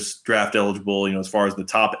Rattler's draft eligible, as far as the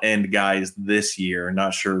top end guys this year.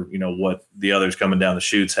 Not sure, what the others coming down the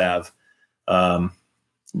chutes have. But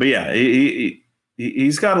yeah,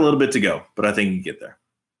 he's got a little bit to go, but I think he can get there.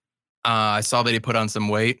 I saw that he put on some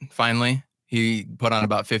weight. Finally, he put on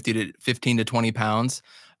about 15 to 20 pounds.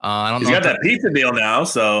 He's got that pizza deal now,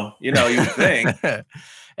 so you would think.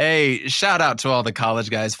 Hey, shout out to all the college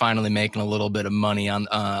guys finally making a little bit of money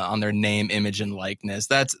on their name, image, and likeness.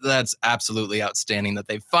 That's absolutely outstanding that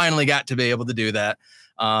they finally got to be able to do that.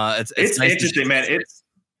 It's nice interesting, man.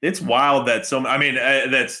 It's wild that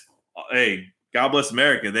hey, God bless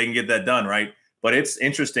America. They can get that done, right? But it's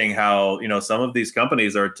interesting how, some of these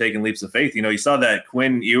companies are taking leaps of faith. You saw that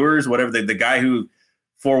Quinn Ewers, whatever, the guy who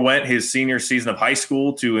forewent his senior season of high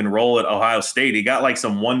school to enroll at Ohio State. He got like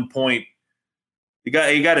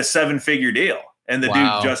he got a 7-figure deal. And the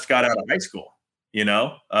dude just got out of high school,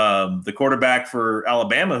 the quarterback for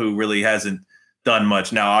Alabama who really hasn't done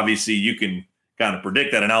much. Now, obviously you can kind of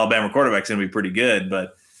predict that an Alabama quarterback's going to be pretty good,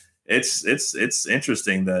 but it's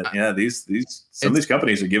interesting that some of these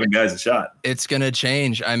companies are giving guys a shot. It's going to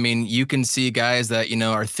change. I mean, you can see guys that,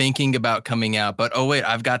 are thinking about coming out, but, oh, wait,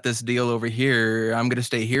 I've got this deal over here. I'm going to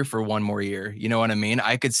stay here for 1 more year. You know what I mean?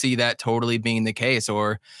 I could see that totally being the case.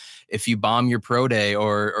 Or if you bomb your pro day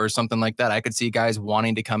or something like that, I could see guys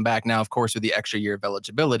wanting to come back. Now, of course, with the extra year of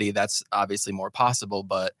eligibility, that's obviously more possible,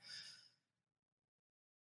 but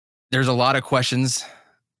there's a lot of questions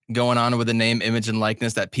going on with the name, image, and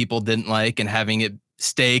likeness that people didn't like and having it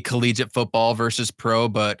stay collegiate football versus pro.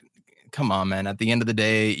 But come on, man, at the end of the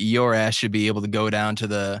day, your ass should be able to go down to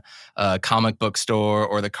the comic book store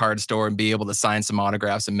or the card store and be able to sign some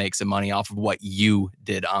autographs and make some money off of what you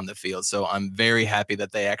did on the field. So I'm very happy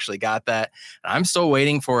that they actually got that. And I'm still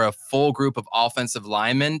waiting for a full group of offensive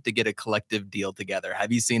linemen to get a collective deal together.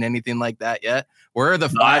 Have you seen anything like that yet? Where are the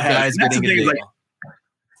 5 guys getting a deal?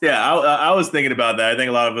 Yeah, I was thinking about that. I think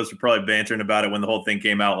a lot of us were probably bantering about it when the whole thing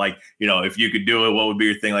came out. Like, if you could do it, what would be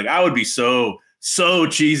your thing? Like, I would be so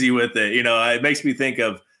cheesy with it. It makes me think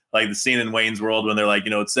of like the scene in Wayne's World when they're like,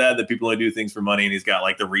 it's sad that people only do things for money. And he's got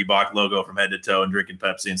like the Reebok logo from head to toe and drinking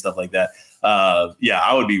Pepsi and stuff like that.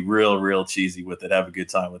 I would be real cheesy with it. Have a good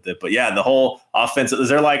time with it. But yeah, the whole offense, is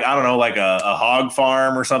there like, I don't know, like a hog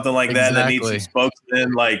farm or something like that that needs some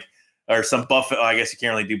spokesmen, like, or some buffet. I guess you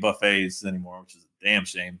can't really do buffets anymore, which is damn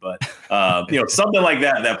shame, but something like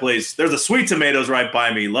that place. There's a Sweet Tomatoes right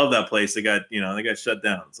by me. Love that place. They got shut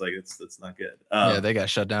down. It's like it's not good. They got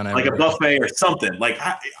shut down. Like a buffet or something like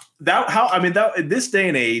that. In this day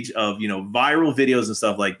and age of viral videos and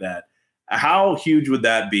stuff like that, how huge would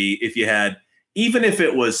that be if you had, even if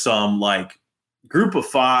it was some like group of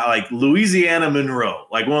 5, like Louisiana Monroe,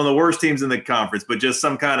 like one of the worst teams in the conference, but just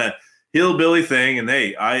some kind of hillbilly thing. And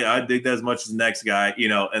hey, I dig that as much as the next guy,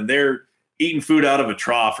 and they're eating food out of a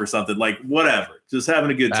trough or something, like whatever, just having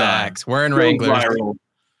a good time. Wearing Wranglers.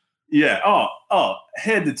 Yeah. Oh,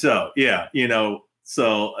 head to toe. Yeah.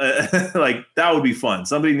 So like that would be fun.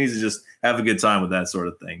 Somebody needs to just have a good time with that sort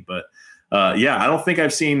of thing. But yeah, I don't think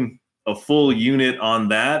I've seen a full unit on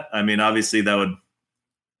that. I mean, obviously that would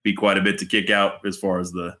be quite a bit to kick out as far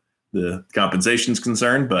as the compensation is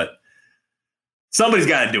concerned, but somebody's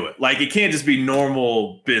got to do it. Like, it can't just be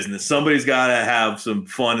normal business. Somebody's got to have some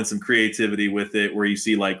fun and some creativity with it, where you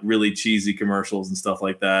see like really cheesy commercials and stuff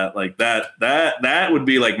like that. Like that would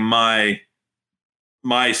be like my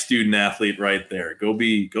student athlete right there. Go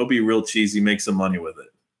be real cheesy, make some money with it.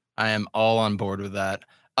 I am all on board with that.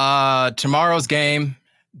 Tomorrow's game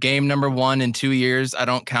number 1 in 2 years. I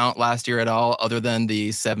don't count last year at all, other than the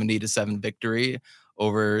 70-7 victory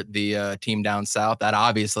over the team down south. That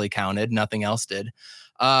obviously counted. Nothing else did.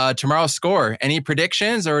 Tomorrow's score. Any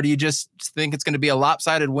predictions, or do you just think it's going to be a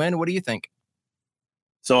lopsided win? What do you think?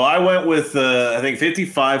 So I went with I think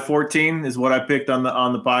 55-14 is what I picked on the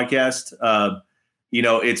podcast.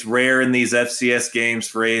 It's rare in these FCS games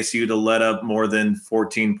for ASU to let up more than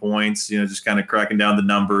 14 points. Just kind of cracking down the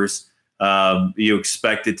numbers. You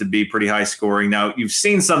expect it to be pretty high scoring. Now, you've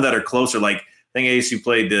seen some that are closer. Like, I think ASU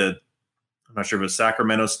played I'm not sure if it was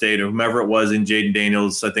Sacramento State or whomever it was in Jaden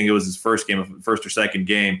Daniels. I think it was his first or second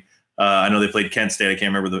game. I know they played Kent State. I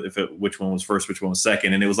can't remember which one was first, which one was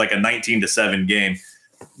second. And it was like a 19-7 game.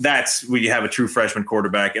 That's where you have a true freshman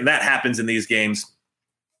quarterback. And that happens in these games.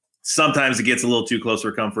 Sometimes it gets a little too close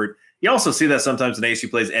for comfort. You also see that sometimes when ASU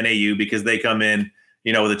plays NAU, because they come in,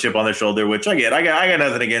 with a chip on their shoulder, which I get. I got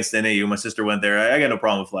nothing against NAU. My sister went there. I got no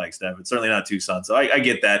problem with Flagstaff. It's certainly not Tucson. So I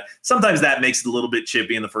get that. Sometimes that makes it a little bit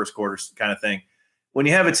chippy in the first quarter kind of thing. When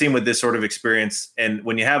you have a team with this sort of experience, and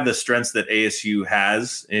when you have the strengths that ASU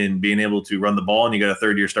has in being able to run the ball, and you got a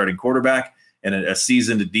third-year starting quarterback and a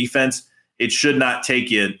seasoned defense, it should not take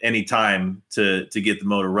you any time to get the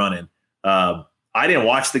motor running. I didn't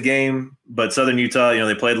watch the game, but Southern Utah,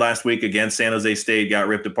 they played last week against San Jose State, got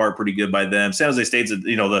ripped apart pretty good by them. San Jose State's,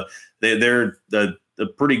 they're the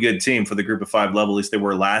pretty good team for the Group of 5 level. At least they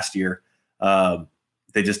were last year.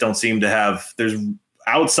 They just don't seem to have. There's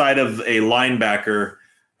outside of a linebacker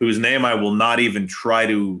whose name I will not even try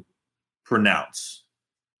to pronounce.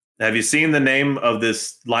 Have you seen the name of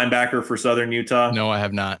this linebacker for Southern Utah? No, I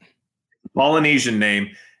have not. Polynesian name.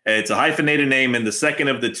 It's a hyphenated name, and the second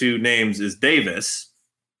of the two names is Davis.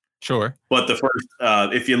 Sure. But the first,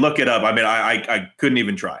 if you look it up, I mean, I couldn't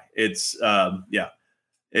even try. It's, yeah.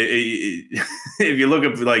 If you look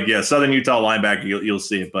up, Southern Utah linebacker, you'll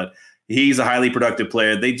see it. But he's a highly productive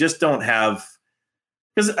player. They just don't have,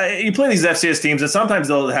 because you play these FCS teams, and sometimes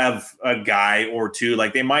they'll have a guy or two.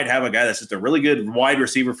 Like, they might have a guy that's just a really good wide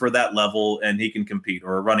receiver for that level, and he can compete,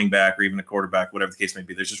 or a running back, or even a quarterback, whatever the case may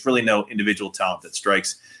be. There's just really no individual talent that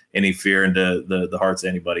strikes any fear into the hearts of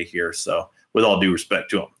anybody here. So, with all due respect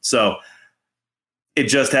to him. So, it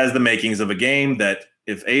just has the makings of a game that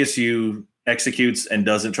if ASU executes and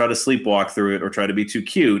doesn't try to sleepwalk through it or try to be too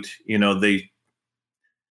cute, you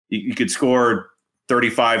could score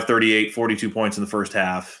 35, 38, 42 points in the first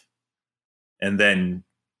half. And then,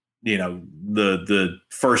 the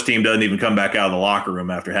first team doesn't even come back out of the locker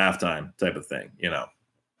room after halftime type of thing,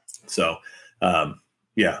 So,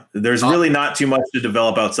 there's really not too much to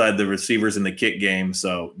develop outside the receivers in the kick game.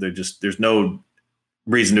 So there's no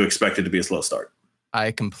reason to expect it to be a slow start.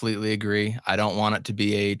 I completely agree. I don't want it to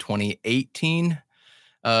be a 2018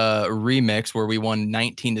 remix where we won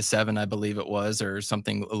 19-7, I believe it was, or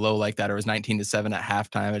something low like that. Or it was 19-7 at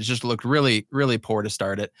halftime. It just looked really, really poor to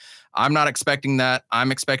start it. I'm not expecting that.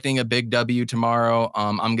 I'm expecting a big W tomorrow.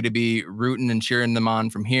 I'm going to be rooting and cheering them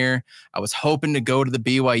on from here. I was hoping to go to the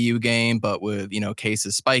BYU game, but with,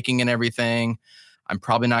 cases spiking and everything, I'm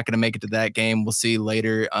probably not going to make it to that game. We'll see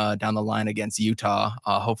later down the line against Utah.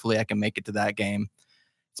 Hopefully I can make it to that game.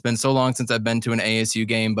 It's been so long since I've been to an ASU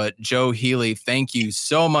game, but Joe Healey, thank you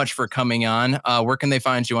so much for coming on. Where can they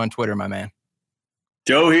find you on Twitter, my man?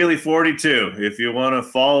 Joe Healey 42. If you want to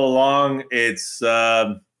follow along, it's,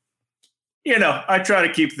 I try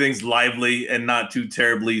to keep things lively and not too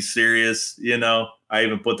terribly serious. I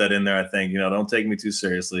even put that in there. I think, don't take me too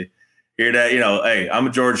seriously. Here that, hey, I'm a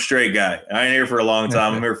George Strait guy. I ain't here for a long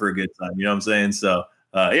time. I'm here for a good time. You know what I'm saying? So,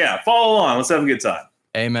 follow along. Let's have a good time.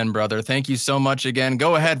 Amen, brother. Thank you so much again.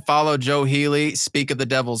 Go ahead, follow Joe Healey, Speak of the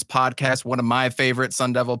Devils podcast, one of my favorite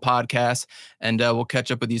Sun Devil podcasts, and we'll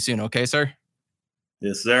catch up with you soon. Okay, sir?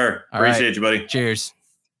 Yes, sir. Appreciate you, buddy. Cheers.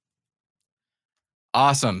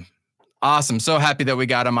 Awesome. So happy that we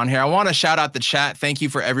got him on here. I want to shout out the chat. Thank you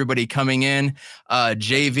for everybody coming in.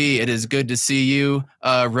 JV, it is good to see you.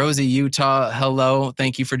 Rosie, Utah, hello.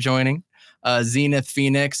 Thank you for joining. Zenith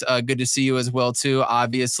Phoenix, good to see you as well too.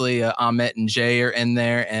 Obviously, Amit and Jay are in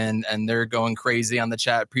there, and they're going crazy on the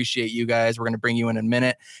chat. Appreciate you guys. We're gonna bring you in a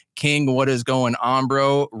minute. King, what is going on,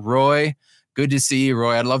 bro? Roy, good to see you,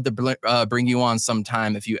 Roy. I'd love to bring you on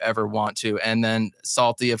sometime if you ever want to. And then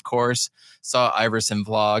Salty, of course, saw Iverson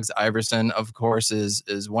vlogs. Iverson, of course,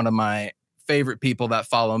 is one of my favorite people that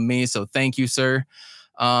follow me. So thank you, sir.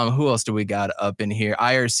 Who else do we got up in here?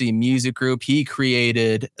 IRC Music Group. He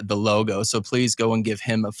created the logo, so please go and give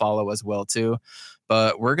him a follow as well too.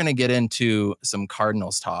 But we're going to get into some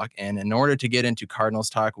Cardinals talk. And in order to get into Cardinals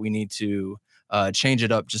talk, we need to change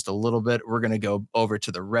it up just a little bit. We're going to go over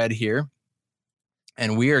to the red here.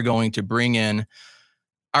 And we are going to bring in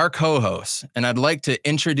our co-hosts. And I'd like to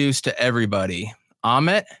introduce to everybody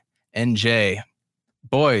Amit and Jay.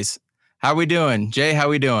 Boys, how we doing? Jay, how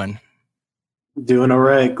we doing? Doing all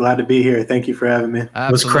right. Glad to be here. Thank you for having me.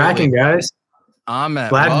 Absolutely. What's cracking, guys? Amit,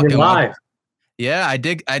 Glad you're live. Yeah, I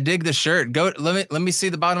dig the shirt. Go let me see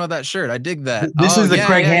the bottom of that shirt. I dig that. This is the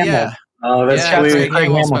Craig Hamill. Yeah. Oh, that's Craig Craig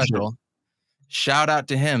Hamill Hamill special. Shout out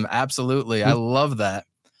to him. Absolutely. I love that.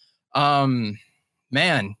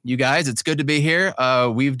 Man, you guys, it's good to be here.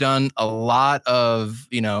 We've done a lot of,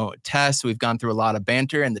 tests. We've gone through a lot of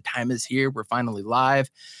banter, and the time is here. We're finally live.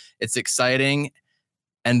 It's exciting.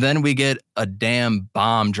 And then we get a damn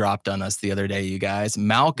bomb dropped on us the other day, you guys.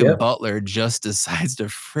 Malcolm Butler just decides to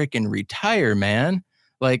freaking retire, man.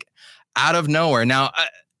 Like, out of nowhere. Now,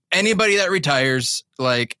 anybody that retires,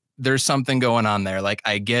 like, there's something going on there. Like,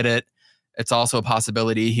 I get it. It's also a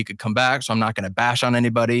possibility he could come back, so I'm not going to bash on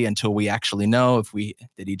anybody until we actually know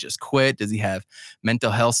did he just quit? Does he have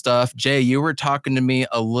mental health stuff? Jay, you were talking to me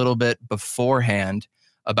a little bit beforehand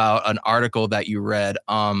about an article that you read.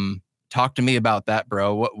 Talk to me about that,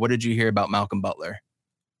 bro. What did you hear about Malcolm Butler?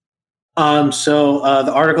 So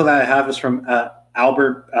the article that I have is from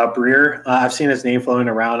Albert Breer. I've seen his name floating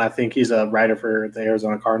around. I think he's a writer for the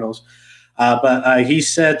Arizona Cardinals. But he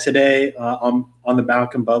said today on the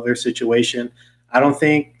Malcolm Butler situation, I don't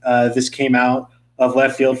think this came out of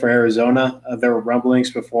left field for Arizona. There were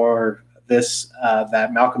rumblings before this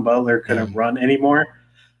that Malcolm Butler couldn't run anymore.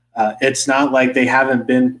 It's not like they haven't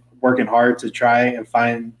been working hard to try and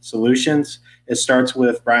find solutions. It starts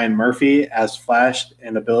with Brian Murphy as flashed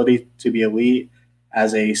an ability to be elite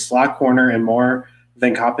as a slot corner and more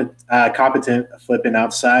than competent flipping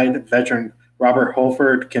outside. Veteran Robert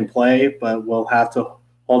Holford can play, but will have to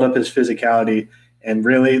hold up his physicality. And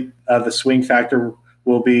really, the swing factor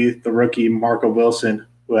will be the rookie Marco Wilson,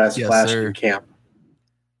 who has flashed in camp.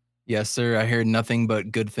 Yes, sir. I heard nothing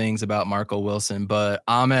but good things about Marco Wilson. But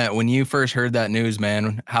Amit, when you first heard that news,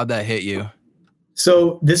 man, how'd that hit you?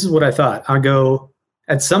 So this is what I thought. I go,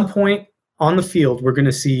 at some point on the field, we're going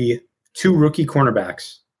to see two rookie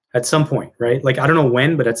cornerbacks at some point, right? Like, I don't know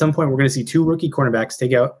when, but at some point we're going to see two rookie cornerbacks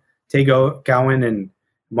take out Tego, Gowan, and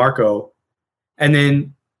Marco. And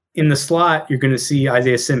then in the slot, you're going to see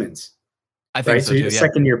Isaiah Simmons. I think so too, a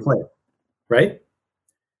second-year player, right?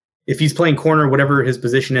 If he's playing corner, whatever his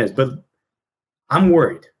position is. But I'm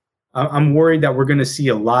worried. I'm worried that we're going to see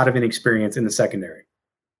a lot of inexperience in the secondary.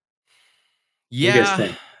 Yeah. What do you guys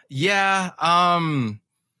think? Yeah.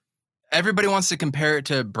 Everybody wants to compare it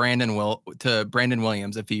to Brandon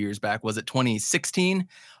Williams a few years back. Was it 2016?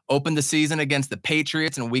 Opened the season against the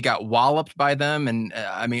Patriots, and we got walloped by them. And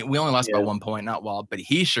we only lost by 1 point, not walloped, but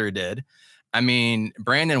he sure did.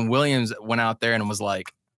 Brandon Williams went out there and was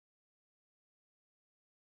like,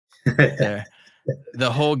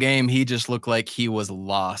 the whole game, he just looked like he was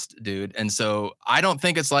lost, dude. And so I don't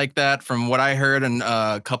think it's like that from what I heard and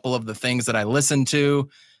a couple of the things that I listened to.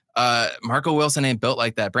 Marco Wilson ain't built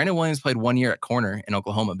like that. Brandon Williams played 1 year at corner in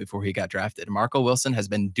Oklahoma before he got drafted. Marco Wilson has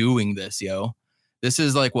been doing this, yo. This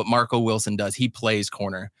is like what Marco Wilson does. He plays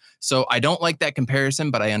corner. So I don't like that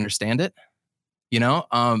comparison, but I understand it.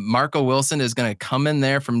 Marco Wilson is going to come in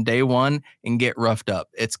there from day one and get roughed up.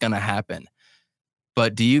 It's going to happen.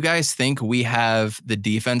 But do you guys think we have the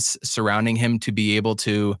defense surrounding him to be able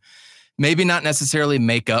to maybe not necessarily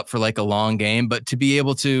make up for like a long game, but to be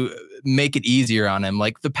able to make it easier on him?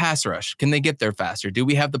 Like the pass rush, can they get there faster? Do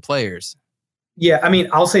we have the players? Yeah,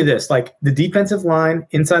 I'll say this, like the defensive line,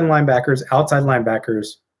 inside linebackers, outside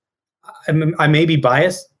linebackers, I may be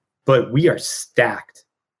biased, but we are stacked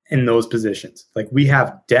in those positions. Like we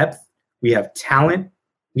have depth, we have talent,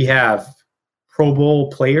 we have Pro Bowl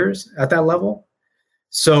players at that level.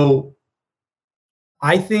 So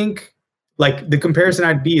I think like the comparison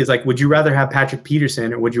I'd be is like, would you rather have Patrick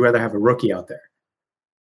Peterson or would you rather have a rookie out there?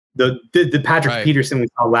 The Patrick Peterson we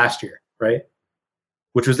saw last year, right?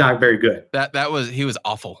 Which was not very good. He was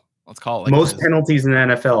awful. Let's call it like most penalties in the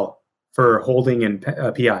NFL for holding and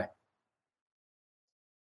PI.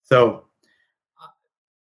 So,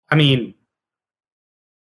 I mean,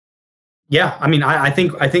 yeah, I mean, I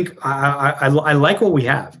think I like what we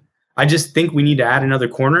have. I just think we need to add another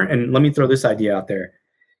corner. And let me throw this idea out there,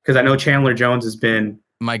 because I know Chandler Jones has been.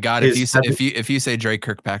 My God, if you say Drake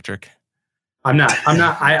Kirkpatrick, I don't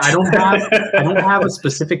have a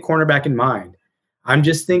specific cornerback in mind. I'm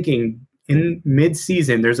just thinking in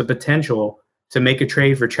mid-season, there's a potential to make a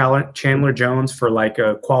trade for Chandler Jones for like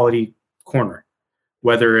a quality corner,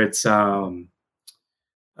 whether it's I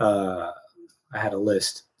had a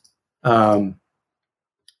list.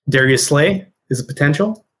 Darius Slay is a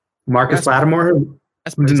potential. Marcus Lattimore,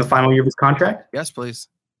 who's in the final year of his contract. Yes, please.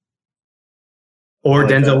 Or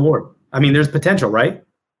Denzel Ward. I mean, there's potential, right?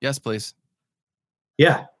 Yes, please.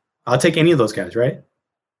 Yeah, I'll take any of those guys, right?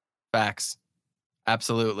 Facts.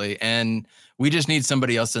 Absolutely. And we just need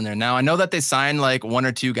somebody else in there. Now, I know that they signed like one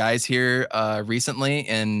or two guys here recently,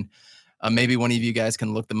 and maybe one of you guys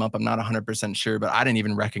can look them up. I'm not 100% sure, but I didn't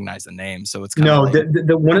even recognize the name. So it's kind of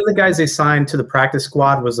the one of the guys they signed to the practice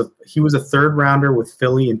squad was he was a third rounder with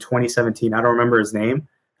Philly in 2017. I don't remember his name.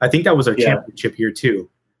 I think that was our championship year too.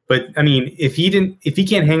 But I mean, if he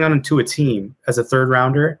can't hang on to a team as a third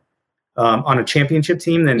rounder on a championship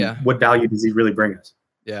team, then what value does he really bring us?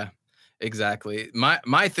 Yeah, exactly.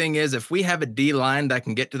 My thing is, if we have a D line that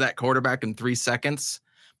can get to that quarterback in 3 seconds,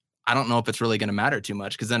 I don't know if it's really going to matter too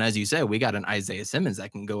much, because then, as you said, we got an Isaiah Simmons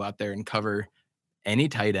that can go out there and cover any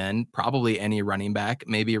tight end, probably any running back,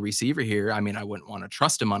 maybe a receiver here. I mean, I wouldn't want to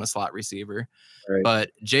trust him on a slot receiver,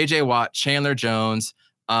 but J.J. Watt, Chandler Jones,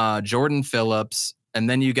 Jordan Phillips, and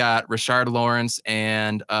then you got Rashard Lawrence,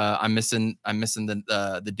 and I'm missing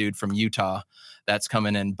the dude from Utah that's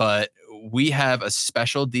coming in. But we have a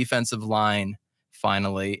special defensive line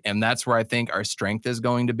finally, and that's where I think our strength is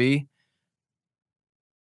going to be.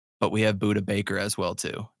 But we have Budda Baker as well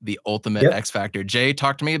too, the ultimate X factor. Jay,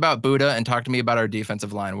 talk to me about Budda and talk to me about our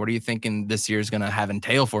defensive line. What are you thinking this year is going to have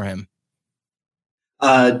entail for him?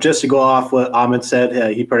 Just to go off what Ahmed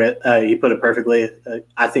said, he put it perfectly.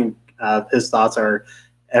 I think his thoughts are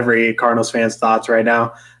every Cardinals fan's thoughts right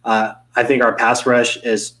now. I think our pass rush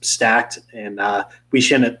is stacked, and we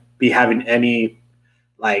shouldn't be having any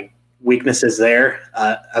weaknesses there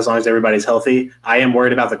as long as everybody's healthy. I am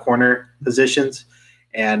worried about the corner positions,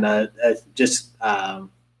 and I'm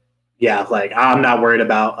not worried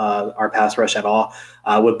about our pass rush at all.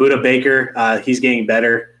 With Budda Baker, he's getting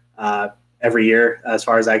better every year, as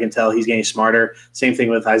far as I can tell. He's getting smarter. Same thing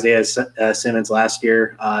with Isaiah Simmons last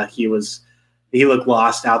year. He looked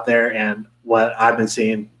lost out there, and what I've been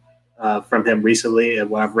seeing from him recently and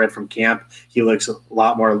what I've read from camp, he looks a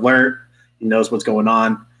lot more alert. He knows what's going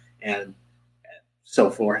on and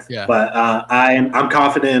so forth. Yeah. But I'm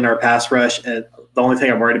confident in our pass rush. The only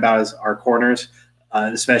thing I'm worried about is our corners,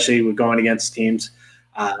 especially with going against teams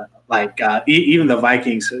even the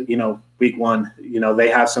Vikings. Week 1, they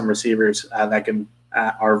have some receivers that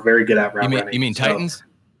are very good at route running. You mean Titans?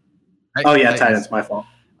 Oh yeah, Titans. My fault.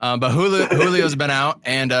 But Julio's been out,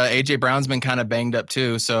 and AJ Brown's been kind of banged up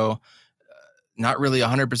too. So not really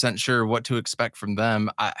 100% sure what to expect from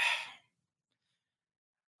them.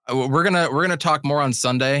 We're gonna talk more on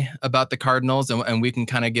Sunday about the Cardinals, and we can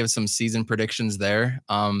kind of give some season predictions there.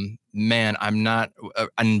 Man, I'm not.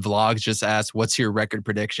 And Vlogs just asked, "What's your record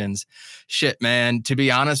predictions?" Shit, man. To be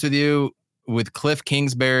honest with you, with Cliff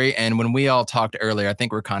Kingsbury, and when we all talked earlier, I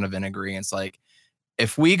think we're kind of in agreement. Like,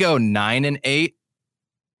 if we go 9-8,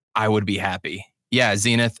 I would be happy. Yeah,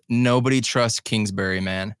 Zenith. Nobody trusts Kingsbury,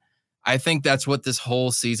 man. I think that's what this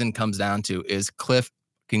whole season comes down to: is Cliff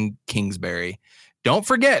Kingsbury. Don't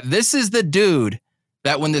forget, this is the dude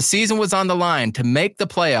that when the season was on the line to make the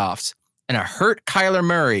playoffs and a hurt Kyler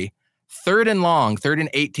Murray, 3rd and long, 3rd and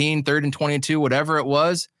 18, 3rd and 22, whatever it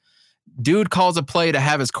was, dude calls a play to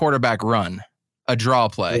have his quarterback run, a draw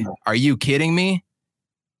play. Are you kidding me?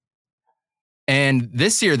 And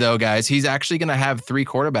this year, though, guys, he's actually going to have 3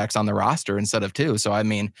 quarterbacks on the roster instead of 2. So, I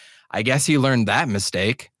mean, I guess he learned that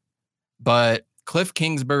mistake. But Cliff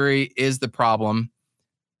Kingsbury is the problem.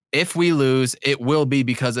 If we lose, it will be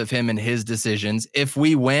because of him and his decisions. If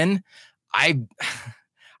we win, I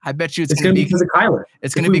bet you it's going to be because of Kyler.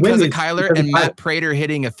 It's going to be because of Kyler and Matt Prater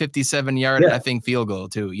hitting a 57-yard effing field goal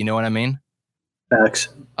too. You know what I mean? Facts.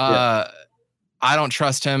 I don't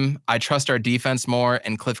trust him. I trust our defense more,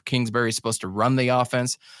 and Cliff Kingsbury is supposed to run the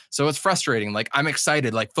offense. So it's frustrating. Like, I'm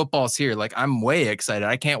excited. Like, football's here. Like, I'm way excited.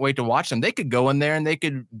 I can't wait to watch them. They could go in there and they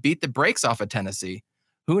could beat the brakes off of Tennessee.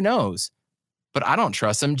 Who knows? But I don't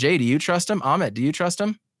trust him. Jay, do you trust him? Ahmed, do you trust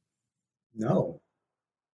him? No.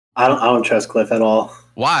 I don't trust Cliff at all.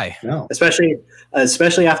 Why? No. Especially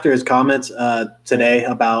after his comments today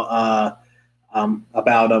about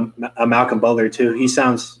about Malcolm Butler too. He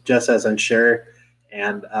sounds just as unsure,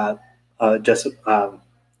 and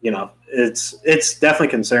it's definitely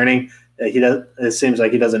concerning that it seems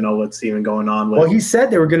like he doesn't know what's even going on with. Well, he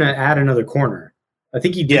said they were going to add another corner. I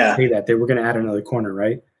think he did say that they were going to add another corner,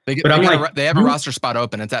 right? They have a roster spot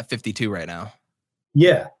open. It's at 52 right now.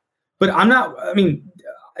 Yeah, but I'm not. I mean,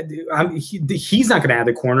 he's not going to add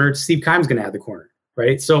the corner. Steve Keim's going to add the corner,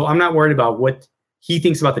 right? So I'm not worried about what he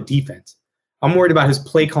thinks about the defense. I'm worried about his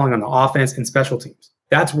play calling on the offense and special teams.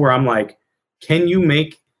 That's where I'm like, can you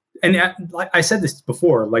make? And I said this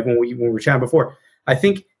before, like when we were chatting before. I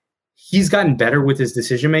think he's gotten better with his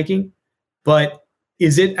decision making, but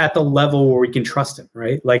is it at the level where we can trust him,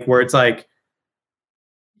 right? Like where it's like,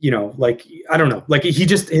 like I don't know, like he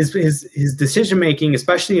just his decision making,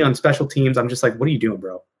 especially on special teams. I'm just like, what are you doing,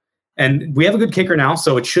 bro? And we have a good kicker now,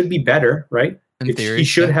 so it should be better, right? In theory, he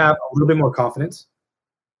should have a little bit more confidence.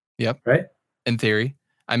 Yep. Right. In theory,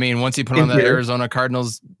 I mean, once you put on the Arizona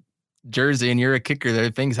Cardinals jersey and you're a kicker, there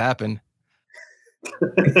things happen.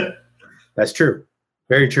 That's true.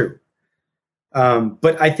 Very true.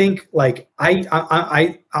 But I think, like,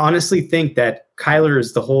 I honestly think that Kyler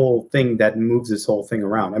is the whole thing that moves this whole thing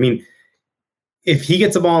around. I mean, if he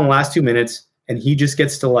gets the ball in the last 2 minutes and he just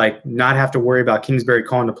gets to, like, not have to worry about Kingsbury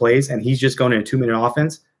calling the plays and he's just going in a 2-minute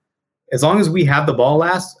offense, as long as we have the ball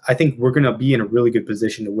last, I think we're going to be in a really good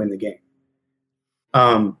position to win the game.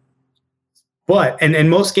 But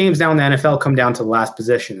most games now in the NFL come down to the last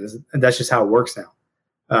position. And that's just how it works now,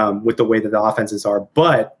 with the way that the offenses are.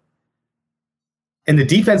 And the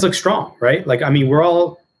defense looks strong, right? Like, I mean, we're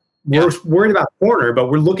worried about corner, but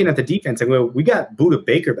we're looking at the defense and we got Budda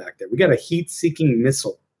Baker back there. We got a heat-seeking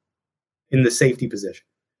missile in the safety position.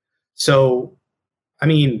 So, I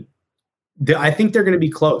mean, I think they're going to be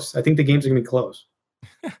close. I think the games are going to be close.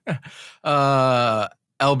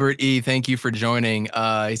 Albert E., thank you for joining.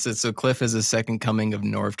 He said, so Cliff is a second coming of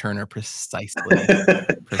Norv Turner. Precisely.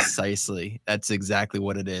 Precisely. That's exactly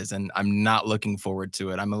what it is. And I'm not looking forward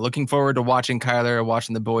to it. I'm looking forward to watching Kyler,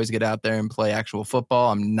 watching the boys get out there and play actual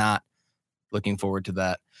football. I'm not looking forward to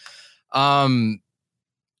that.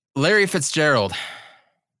 Larry Fitzgerald.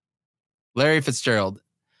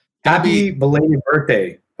 Happy belated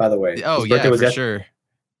birthday, by the way. Oh, yeah, for sure.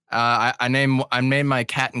 I named my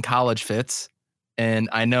cat in college Fitz. And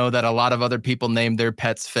I know that a lot of other people named their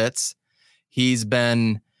pets Fitz. He's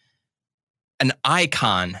been an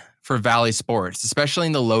icon for Valley sports, especially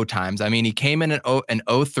in the low times. I mean, he came in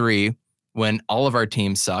 03 when all of our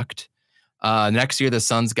teams sucked. Next year, the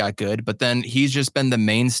Suns got good, but then he's just been the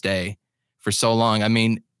mainstay for so long. I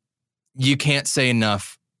mean, you can't say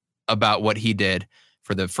enough about what he did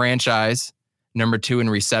for the franchise. Number 2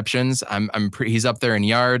 in receptions. He's up there in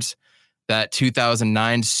yards. That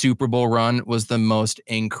 2009 Super Bowl run was the most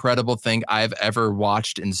incredible thing I've ever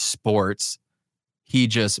watched in sports. He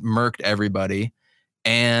just murked everybody,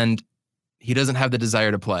 and he doesn't have the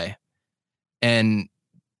desire to play. And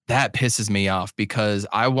that pisses me off because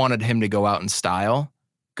I wanted him to go out in style,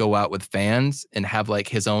 go out with fans, and have like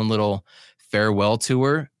his own little farewell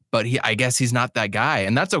tour. But I guess he's not that guy,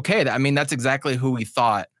 and that's okay. I mean, that's exactly who we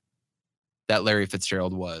thought that Larry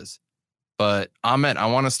Fitzgerald was. But Ahmet, I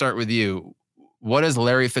want to start with you. What does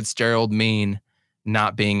Larry Fitzgerald mean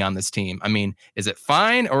not being on this team? I mean, is it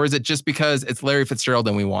fine, or is it just because it's Larry Fitzgerald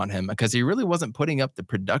and we want him? Because he really wasn't putting up the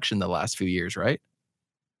production the last few years, right?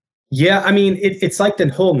 Yeah, I mean, it's like the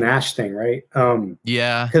whole Nash thing, right?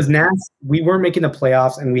 Yeah. Because Nash, we weren't making the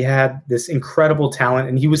playoffs, and we had this incredible talent,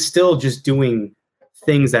 and he was still just doing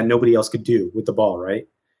things that nobody else could do with the ball, right?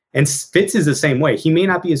 And Fitz is the same way. He may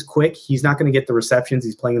not be as quick. He's not going to get the receptions.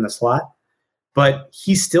 He's playing in the slot. But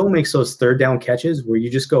he still makes those third down catches where you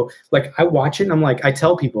just go, like, I watch it and I'm like, I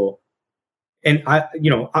tell people, and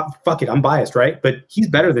fuck it, I'm biased, right? But he's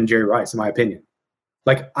better than Jerry Rice, in my opinion.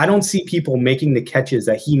 Like, I don't see people making the catches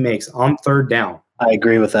that he makes on third down. I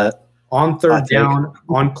agree with that. On third down,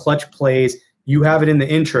 on clutch plays. You have it in the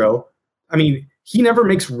intro. I mean, he never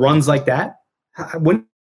makes runs like that.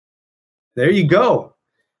 There you go.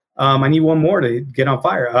 I need one more to get on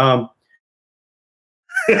fire.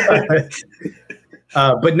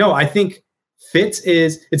 But no, I think Fitz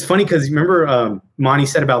it's funny because remember Monty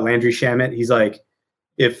said about Landry Shamet, he's like,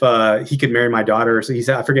 if he could marry my daughter, so he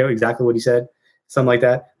said, I forget exactly what he said, something like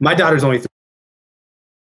that. My daughter's only 3.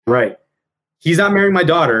 Right. He's not marrying my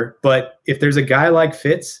daughter, but if there's a guy like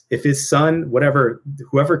Fitz, if his son,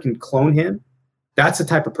 whoever can clone him, that's the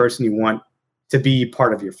type of person you want to be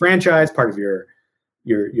part of your franchise, part of your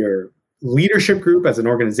leadership group as an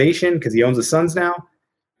organization, because he owns the Suns now,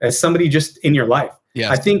 as somebody just in your life.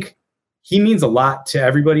 Yeah. I think he means a lot to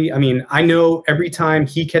everybody. I mean, I know every time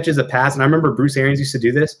he catches a pass, and I remember Bruce Arians used to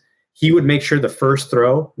do this, he would make sure the first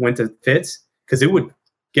throw went to Fitz because it would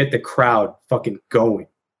get the crowd fucking going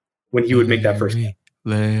when he would make that first catch.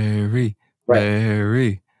 Larry.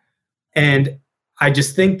 And I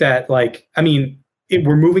just think that, like, I mean,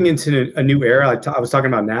 we're moving into a new era. I was talking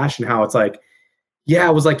about Nash and how it's like, yeah,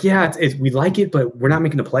 I was like, yeah, we like it, but we're not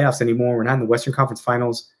making the playoffs anymore. We're not in the Western Conference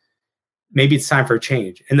Finals. Maybe it's time for a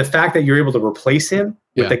change. And the fact that you're able to replace him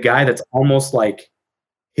with the guy that's almost like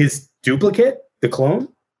his duplicate, the clone,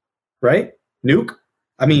 right? Nuke.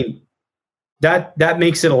 I mean, that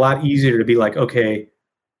makes it a lot easier to be like, okay,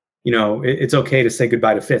 you know, it's okay to say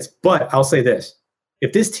goodbye to Fitz. But I'll say this.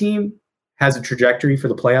 If this team has a trajectory for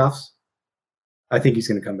the playoffs, I think he's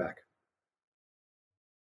going to come back.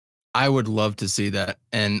 I would love to see that.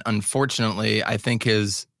 And unfortunately, I think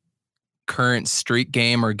his current streak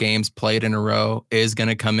game or games played in a row is going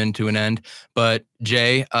to come into an end. But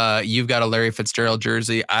Jay, you've got a Larry Fitzgerald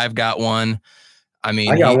jersey. I've got one. I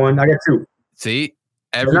mean, I got one. I got two. See,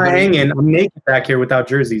 I'm not hanging. I'm naked back here without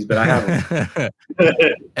jerseys, but I have them.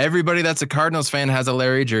 Everybody that's a Cardinals fan has a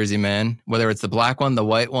Larry jersey, man. Whether it's the black one, the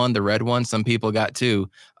white one, the red one, some people got two.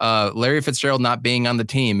 Larry Fitzgerald not being on the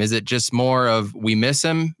team, is it just more of we miss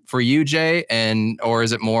him for you, Jay, or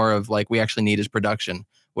is it more of like we actually need his production?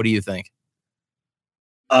 What do you think?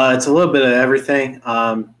 It's a little bit of everything.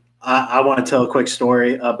 I want to tell a quick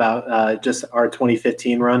story about just our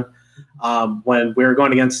 2015 run. When we were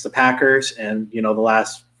going against the Packers and, you know, the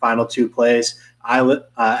last final two plays,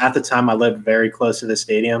 at the time I lived very close to the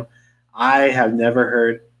stadium. I have never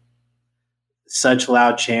heard such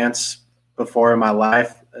loud chants before in my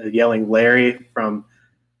life, yelling Larry from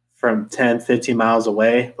 10, 15 miles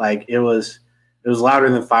away. Like it was louder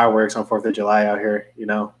than fireworks on 4th of July out here, you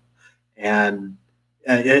know? And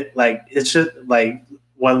it's just like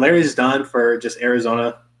what Larry's done for just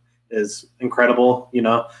Arizona is incredible. You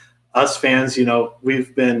know, us fans, you know,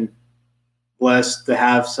 we've been blessed to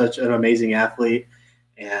have such an amazing athlete,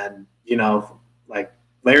 and you know, like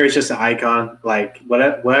Larry's just an icon. Like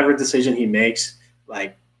whatever decision he makes,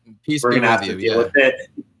 like we're gonna have to deal with it.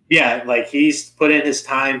 Yeah, like he's put in his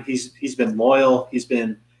time. He's been loyal. He's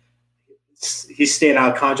stayed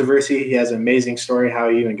out of controversy. He has an amazing story how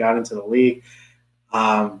he even got into the league.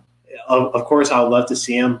 Of course, I would love to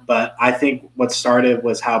see him, but I think what started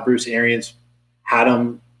was how Bruce Arians had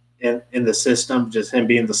him in the system, just him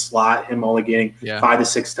being the slot, him only getting 5 to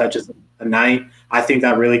 6 touches a night. I think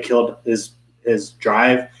that really killed his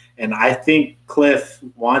drive, and I think Cliff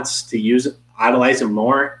wants to idolize him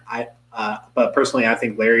more. But personally, I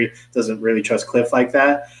think Larry doesn't really trust Cliff like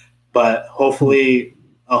that. But hopefully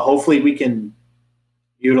we can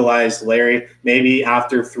utilize Larry maybe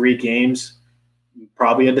after 3 games.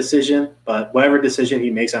 Probably a decision, but whatever decision he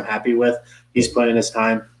makes, I'm happy with. He's put in his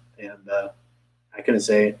time, and I couldn't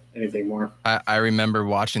say anything more. I remember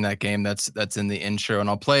watching that game. That's in the intro, and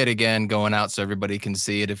I'll play it again going out so everybody can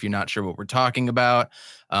see it if you're not sure what we're talking about.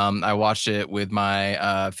 I watched it with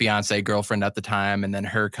my fiance girlfriend at the time, and then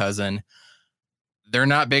her cousin. They're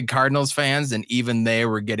not big Cardinals fans, and even they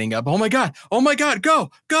were getting up. Oh my God, go.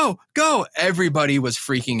 Everybody was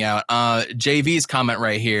freaking out. JV's comment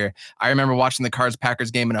right here. I remember watching the Cards-Packers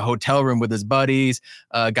game in a hotel room with his buddies.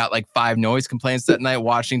 Got like 5 noise complaints that night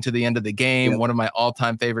watching to the end of the game. One of my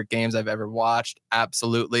all-time favorite games I've ever watched.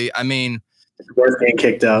 Absolutely. I mean, worst game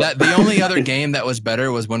kicked out. The only other game that was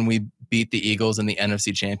better was when we beat the Eagles in the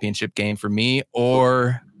NFC Championship game for me,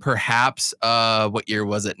 or perhaps what year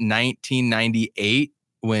was it? 1998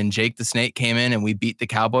 when Jake the Snake came in and we beat the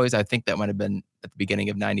Cowboys. I think that might have been at the beginning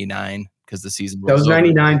of 99 because the season was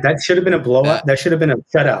 99. That should have been a blowout. That should have been a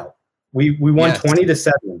shutout. We won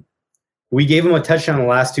 20-7. We gave them a touchdown in the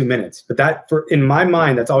last 2 minutes, but in my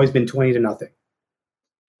mind, that's always been 20-0.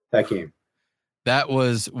 That game. That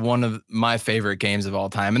was one of my favorite games of all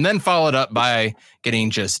time. And then followed up by getting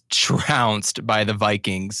just trounced by the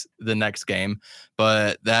Vikings the next game.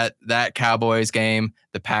 But that Cowboys game,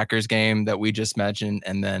 the Packers game that we just mentioned,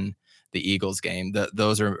 and then the Eagles game,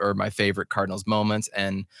 those are my favorite Cardinals moments.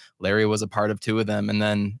 And Larry was a part of 2 of them. And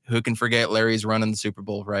then who can forget Larry's run in the Super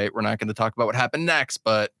Bowl, right? We're not going to talk about what happened next,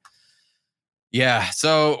 but yeah.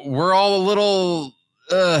 So we're all a little,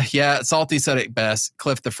 Salty said it best.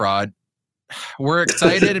 Cliff the Fraud. We're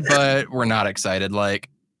excited, but we're not excited. Like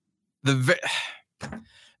the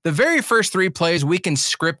very first 3 plays we can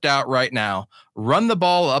script out right now. Run the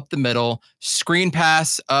ball up the middle, screen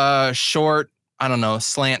pass, short, I don't know,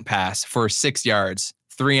 slant pass for 6 yards,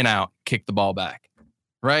 3 and out, kick the ball back.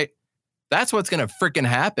 Right? That's what's going to freaking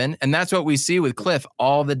happen. And that's what we see with Cliff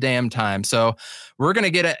all the damn time. So we're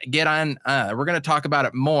going to get on. We're going to talk about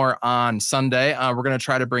it more on Sunday. We're going to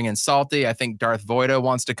try to bring in Salty. I think Darth Voida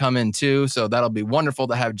wants to come in too. So that'll be wonderful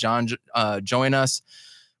to have John join us.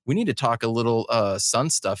 We need to talk a little Sun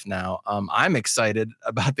stuff now. I'm excited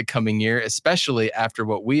about the coming year, especially after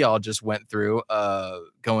what we all just went through,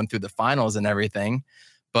 going through the finals and everything.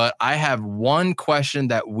 But I have one question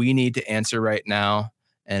that we need to answer right now,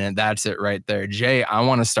 and that's it right there. Jay, I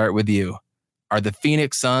want to start with you. Are the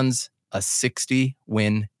Phoenix Suns a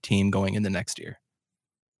 60-win team going into next year?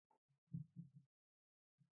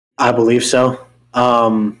 I believe so.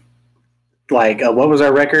 What was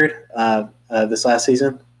our record this last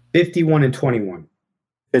season? 51-21.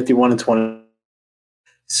 51-20.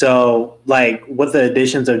 So, with the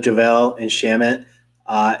additions of JaVale and Shamet,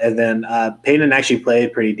 and then Peyton actually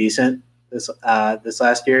played pretty decent this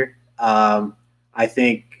last year. I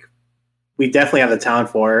think we definitely have the talent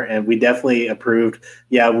for it, and we definitely approved.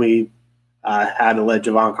 Yeah, we had to let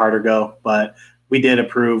Javon Carter go, but we did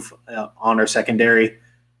approve on our secondary.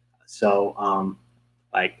 So,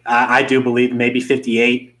 I do believe maybe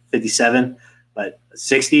 58, 57. But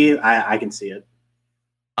 60, I can see it.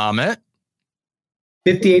 Amit?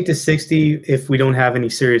 58-60 if we don't have any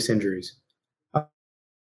serious injuries.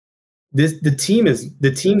 The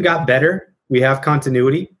team got better. We have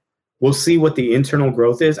continuity. We'll see what the internal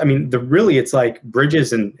growth is. I mean, it's like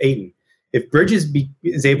Bridges and Ayton. If Bridges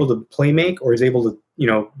is able to play make or is able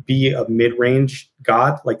to, be a mid-range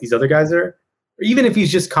god like these other guys are, or even if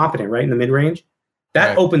he's just competent, right, in the mid-range,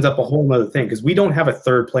 that opens up a whole other thing because we don't have a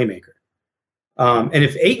third playmaker. And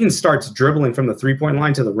if Ayton starts dribbling from the three-point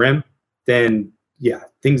line to the rim, then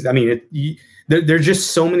things. I mean, there are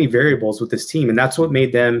just so many variables with this team, and that's what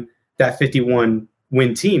made them that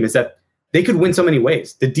 51-win team. Is that they could win so many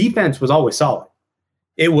ways. The defense was always solid.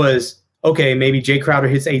 It was okay. Maybe Jay Crowder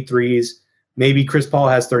hits 8 threes. Maybe Chris Paul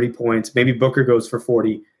has 30 points. Maybe Booker goes for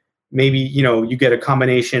 40. Maybe you get a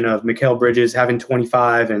combination of Mikal Bridges having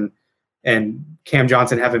 25 and Cam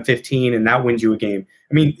Johnson having 15, and that wins you a game.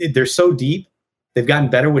 I mean, they're so deep. They've gotten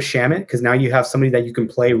better with Shamet because now you have somebody that you can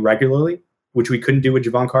play regularly, which we couldn't do with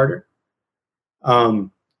Javon Carter. I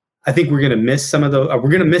think we're going to miss some of the. We're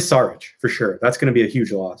going to miss Saric for sure. That's going to be a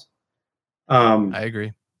huge loss. I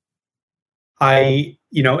agree. And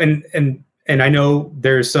I know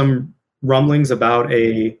there's some rumblings about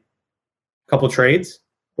a couple trades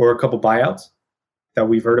or a couple buyouts that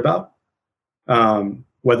we've heard about.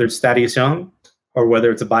 Whether it's Thaddeus Young or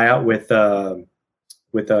whether it's a buyout with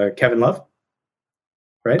Kevin Love.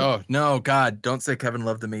 Right? Oh, no, God, don't say Kevin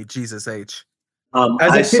Love to me. Jesus H.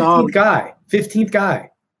 As a 15th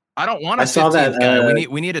guy. I don't want a 15th guy.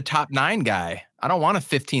 We need a top 9 guy. I don't want a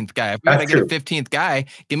 15th guy. If we got to get a 15th guy,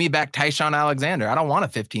 give me back Tyshawn Alexander. I don't want a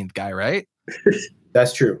 15th guy, right?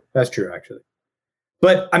 That's true. That's true, actually.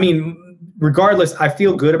 But, I mean, regardless, I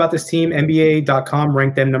feel good about this team. NBA.com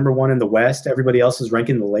ranked them number 1 in the West. Everybody else is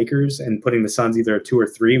ranking the Lakers and putting the Suns either a 2 or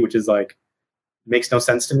 3, which is makes no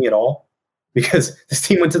sense to me at all. Because this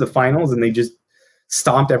team went to the finals and they just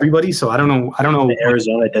stomped everybody. So I don't know. The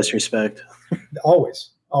Arizona disrespect.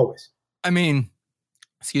 Always. I mean,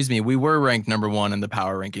 excuse me. We were ranked number 1 in the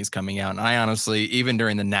power rankings coming out. And I honestly, even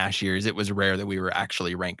during the Nash years, it was rare that we were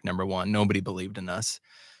actually ranked number 1. Nobody believed in us.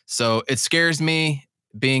 So it scares me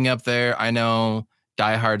being up there. I know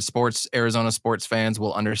diehard Arizona sports fans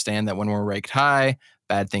will understand that when we're ranked high,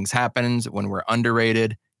 bad things happen. When we're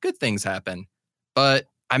underrated, good things happen. But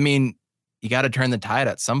I mean, you got to turn the tide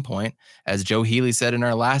at some point. As Joe Healey said in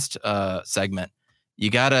our last segment, you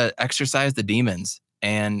got to exercise the demons.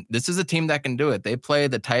 And this is a team that can do it. They play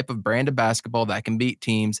the type of brand of basketball that can beat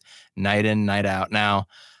teams night in, night out. Now,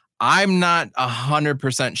 I'm not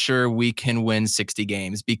 100% sure we can win 60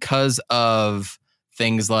 games because of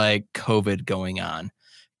things like COVID going on.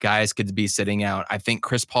 Guys could be sitting out. I think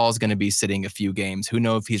Chris Paul is going to be sitting a few games. Who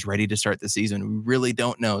knows if he's ready to start the season? We really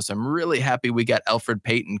don't know. So I'm really happy we got Elfrid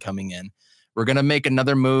Payton coming in. We're going to make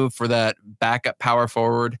another move for that backup power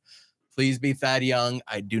forward. Please be Thad Young.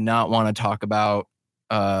 I do not want to talk about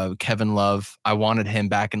Kevin Love. I wanted him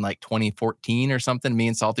back in 2014 or something. Me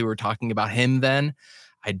and Salty were talking about him then.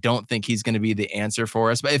 I don't think he's going to be the answer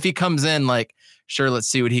for us. But if he comes in, sure, let's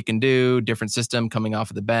see what he can do. Different system coming off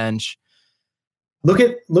of the bench. Look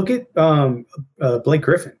at Blake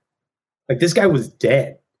Griffin. This guy was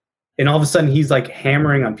dead, and all of a sudden he's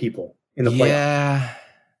hammering on people in the playoffs.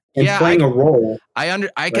 And playing a role. I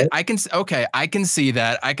can see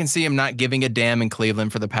that. I can see him not giving a damn in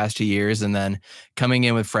Cleveland for the past 2 years and then coming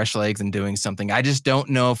in with fresh legs and doing something. I just don't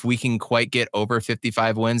know if we can quite get over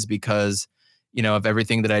 55 wins because of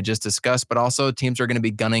everything that I just discussed, but also teams are going to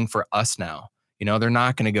be gunning for us now. They're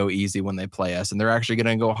not going to go easy when they play us, and they're actually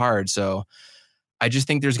going to go hard. So I just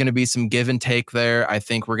think there's going to be some give and take there. I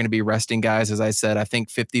think we're going to be resting guys. As I said, I think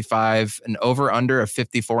 55 and over under of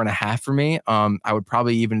 54.5 for me. I would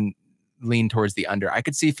probably even lean towards the under. I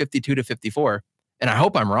could see 52 to 54, and I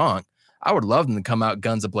hope I'm wrong. I would love them to come out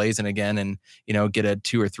guns a-blazing again and, get a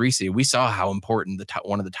 2 or 3 seed. We saw how important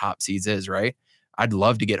one of the top seeds is, right? I'd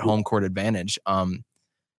love to get home court advantage.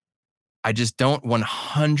 I just don't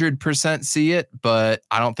 100% see it, but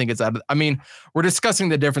I don't think it's out of, we're discussing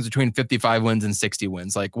the difference between 55 wins and 60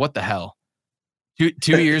 wins. Like, what the hell?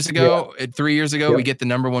 2 years ago, 3 years ago, we get the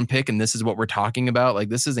number 1 pick, and this is what we're talking about. Like,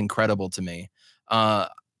 this is incredible to me.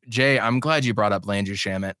 Jay, I'm glad you brought up Landry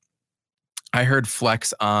Shamet. I heard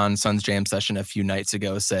Flex on Suns Jam Session a few nights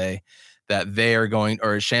ago say that they are going,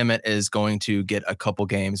 or Shamet is going to get a couple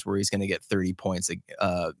games where he's going to get 30 points,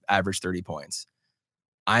 average 30 points.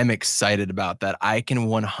 I'm excited about that. I can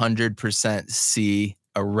 100% see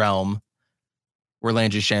a realm where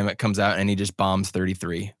Landry Shamet comes out and he just bombs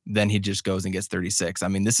 33. Then he just goes and gets 36.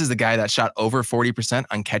 This is the guy that shot over 40%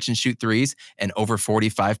 on catch and shoot threes and over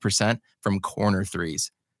 45% from corner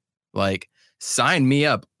threes. Like, sign me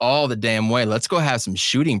up all the damn way. Let's go have some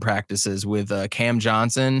shooting practices with Cam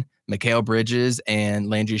Johnson, Mikal Bridges, and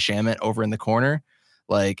Landry Shamet over in the corner.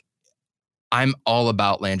 Like, I'm all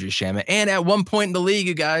about Landry Shamet. And at one point in the league,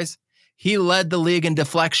 you guys, he led the league in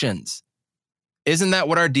deflections. Isn't that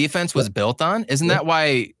what our defense was built on? Isn't that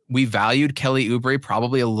why we valued Kelly Oubre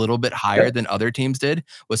probably a little bit higher than other teams did,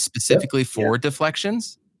 was specifically for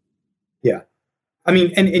deflections? Yeah. And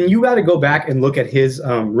you got to go back and look at his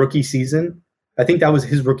rookie season. I think that was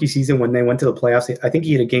his rookie season when they went to the playoffs. I think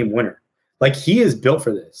he had a game winner. Like, he is built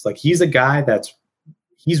for this. Like, he's a guy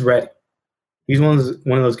he's ready. He's one of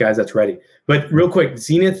those guys that's ready. But real quick,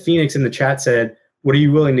 Zenith Phoenix in the chat said, what are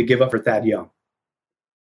you willing to give up for Thad Young?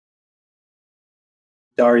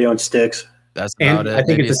 Dario and Sticks. That's about it. I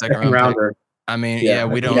think Maybe it's a second rounder.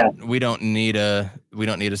 We don't need a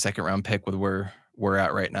second round pick with where we're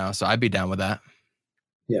at right now. So I'd be down with that.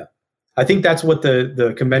 Yeah. I think that's what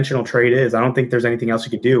the conventional trade is. I don't think there's anything else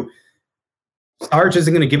you could do. Sarge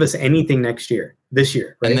isn't going to give us anything this year.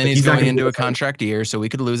 Right? And then he's going into a contract year, so we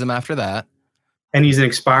could lose him after that. And he's an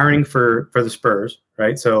expiring for the Spurs,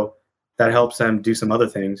 right? So that helps them do some other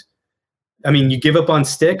things. You give up on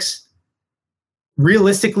Sticks.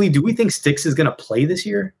 Realistically, do we think Sticks is going to play this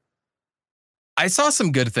year? I saw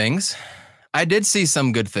some good things. I did see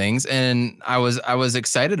some good things, and I was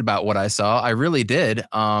excited about what I saw. I really did.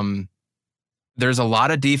 There's a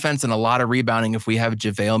lot of defense and a lot of rebounding if we have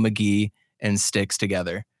JaVale McGee and Sticks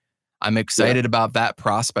together. I'm excited about that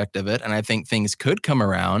prospect of it, and I think things could come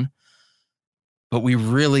around. But we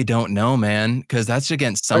really don't know, man, because that's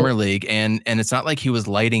against Summer League, and it's not like he was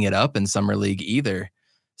lighting it up in Summer League either.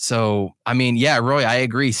 So, Roy, I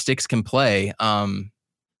agree. Sticks can play.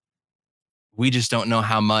 We just don't know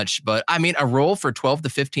how much. But, a role for 12 to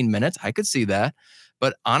 15 minutes, I could see that.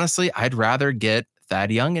 But honestly, I'd rather get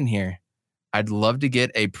Thad Young in here. I'd love to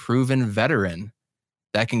get a proven veteran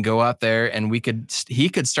that can go out there and he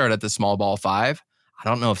could start at the small ball 5. I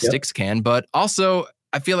don't know if Sticks can, but also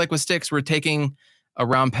I feel like with Sticks, we're taking a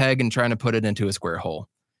round peg and trying to put it into a square hole.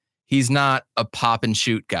 He's not a pop and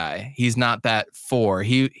shoot guy. He's not that 4.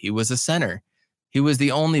 He was a center. He was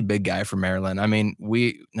the only big guy for Maryland.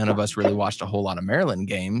 None of us really watched a whole lot of Maryland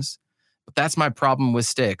games, but that's my problem with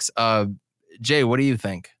Sticks. Jay, what do you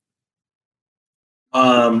think?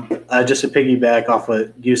 Just to piggyback off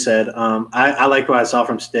what you said, I like what I saw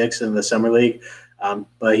from Sticks in the Summer League,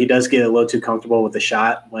 but he does get a little too comfortable with the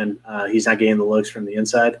shot when he's not getting the looks from the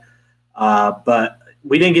inside. But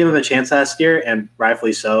we didn't give him a chance last year, and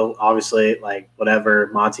rightfully so. Obviously, whatever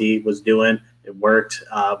Monty was doing, it worked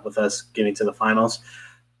with us getting to the finals.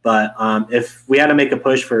 But if we had to make a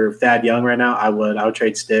push for Thad Young right now, I would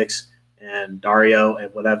trade Sticks and Dario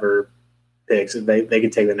and whatever picks. They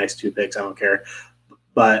could take the next 2 picks. I don't care.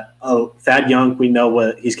 But Thad Young, we know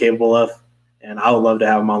what he's capable of, and I would love to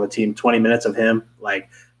have him on the team. 20 minutes of him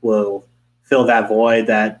will fill that void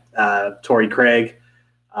that Torrey Craig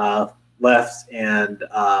left and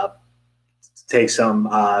take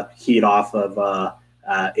some heat off of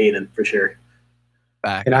Aiden for sure.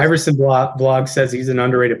 Back. And Iverson blog says he's an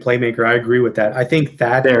underrated playmaker. I agree with that. I think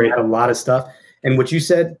Thad had a lot of stuff. And what you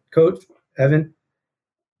said, Coach Evan,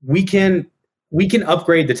 we can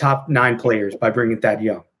upgrade the top 9 players by bringing Thad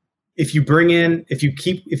Young. If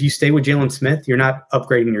you stay with Jalen Smith, you're not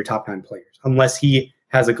upgrading your top 9 players unless he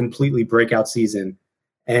has a completely breakout season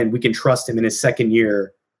and we can trust him in his second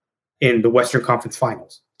year in the Western Conference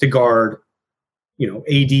Finals to guard,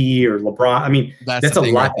 AD or LeBron. I mean, that's a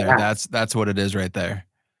lot right there. That's what it is right there.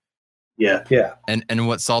 Yeah. And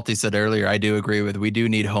what Salty said earlier, I do agree with. We do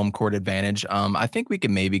need home court advantage. I think we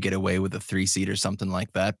can maybe get away with a 3 seed or something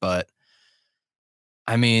like that. But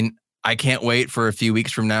I mean, I can't wait for a few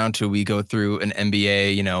weeks from now until we go through an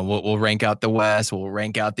NBA. We'll rank out the West. We'll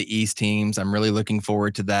rank out the East teams. I'm really looking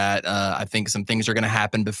forward to that. I think some things are going to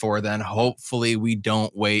happen before then. Hopefully, we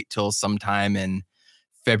don't wait till sometime in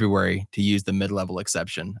February to use the mid-level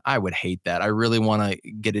exception. I would hate that. I really want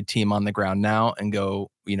to get a team on the ground now and go,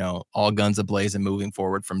 all guns ablaze and moving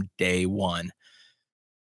forward from day one.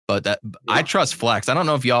 But I trust Flex. I don't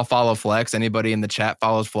know if y'all follow Flex. Anybody in the chat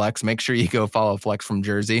follows Flex? Make sure you go follow Flex from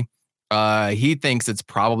Jersey. He thinks it's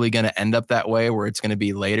probably going to end up that way, where it's going to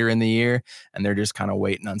be later in the year, and they're just kind of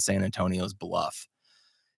waiting on San Antonio's bluff.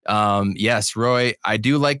 Yes, Roy, I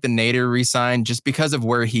do like the Nader re-sign just because of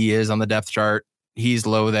where he is on the depth chart. He's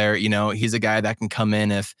low there. He's a guy that can come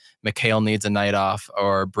in if McHale needs a night off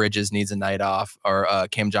or Bridges needs a night off or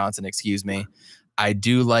Cam Johnson, excuse me. I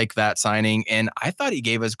do like that signing, and I thought he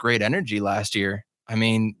gave us great energy last year. I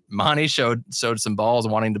mean, Monty showed some balls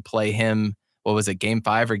wanting to play him. What was it, game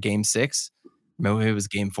 5 or game 6? Maybe it was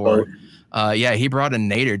game 4. Yeah, he brought in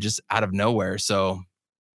Nader just out of nowhere. So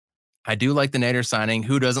I do like the Nader signing.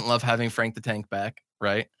 Who doesn't love having Frank the Tank back,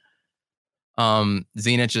 right?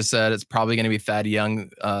 Zenith just said it's probably going to be Thad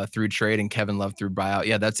Young through trade and Kevin Love through buyout.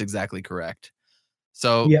 Yeah, that's exactly correct.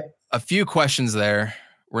 So a few questions there.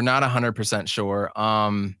 We're not 100% sure.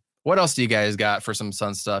 What else do you guys got for some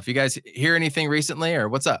Sun stuff? You guys hear anything recently, or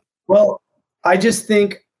what's up? Well, I just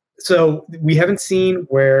think so. We haven't seen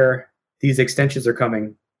where these extensions are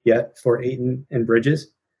coming yet for Ayton and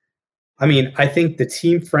Bridges. I mean, I think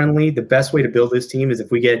the best way to build this team is if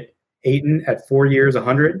we get Ayton at 4 years,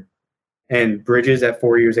 100, and Bridges at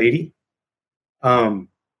 4 years, 80.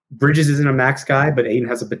 Bridges isn't a max guy, but Ayton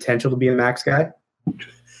has the potential to be a max guy.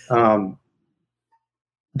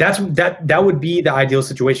 That would be the ideal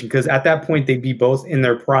situation, because at that point they'd be both in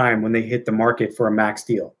their prime when they hit the market for a max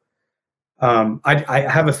deal. I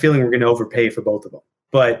have a feeling we're going to overpay for both of them,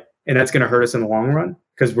 and that's going to hurt us in the long run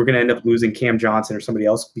because we're going to end up losing Cam Johnson or somebody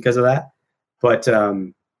else because of that. But I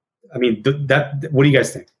mean, what do you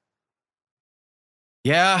guys think?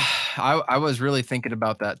 Yeah, I was really thinking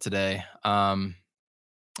about that today. I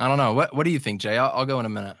don't know. What do you think, Jay? I'll go in a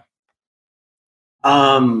minute.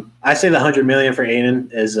 I say the $100 million for Ayton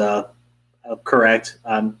is correct.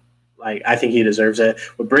 I think he deserves it.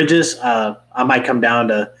 With Bridges, I might come down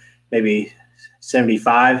to maybe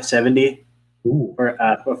 75, 70 for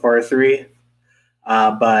a 3.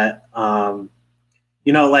 But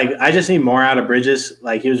I just need more out of Bridges.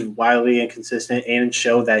 Like, he was wildly inconsistent and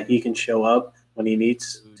showed that he can show up when he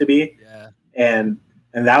needs to be. Yeah. And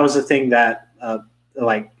that was the thing that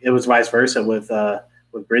it was vice versa with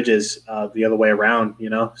Bridges the other way around,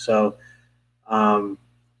 So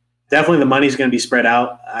definitely the money's going to be spread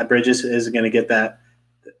out. Bridges is going to get that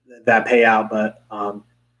payout, but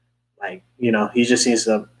he just needs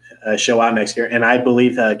to show out next year. And I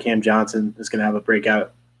believe Cam Johnson is going to have a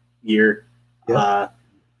breakout year.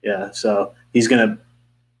 So he's going to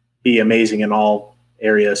be amazing in all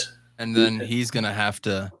areas. And then he's going to have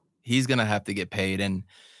to get paid, and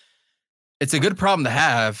it's a good problem to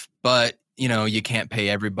have, but you can't pay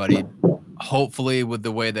everybody. Hopefully, with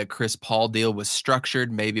the way that Chris Paul deal was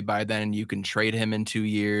structured, maybe by then you can trade him in 2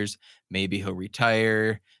 years. Maybe he'll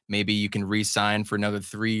retire. Maybe you can re-sign for another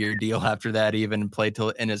 3-year deal after that, even play till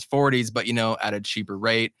in his 40s, but at a cheaper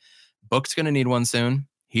rate. Book's going to need one soon.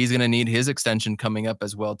 He's going to need his extension coming up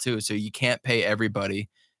as well too. So you can't pay everybody.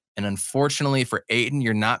 And unfortunately for Ayton,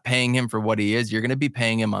 you're not paying him for what he is. You're going to be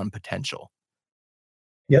paying him on potential.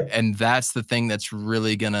 Yep. And that's the thing that's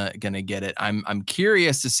really gonna get it. I'm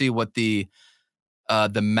curious to see what the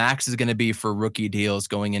max is going to be for rookie deals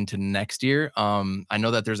going into next year. I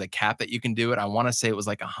know that there's a cap that you can do it. I want to say it was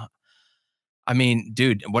like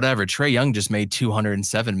dude, whatever. Trae Young just made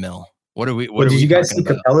 $207 million. What did you guys see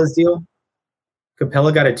Capella's deal?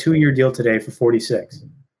 Capella got a 2-year deal today for 46.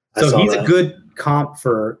 So he's a good comp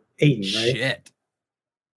for Ayton, right? Shit.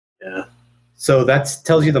 Yeah. So that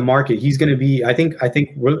tells you the market. He's going to be, I think,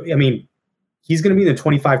 he's going to be in the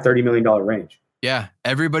 $25-30 million range. Yeah.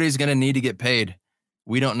 Everybody's going to need to get paid.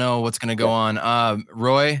 We don't know what's going to go on.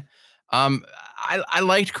 Roy, I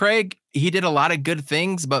liked Craig. He did a lot of good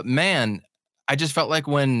things, but man, I just felt like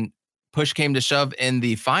when push came to shove in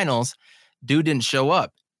the finals, dude didn't show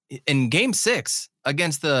up. In game 6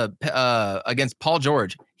 against Paul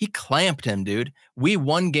George, he clamped him, dude. We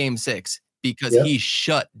won game 6 because he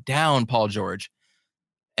shut down Paul George.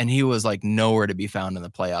 and he was like nowhere to be found in the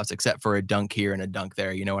playoffs except for a dunk here and a dunk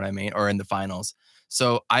there. You know what I mean? Or in the finals.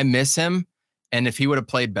 So I miss him. And if he would have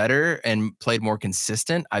played better and played more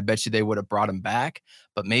consistent, I bet you they would have brought him back.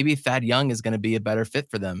 But maybe Thad Young is going to be a better fit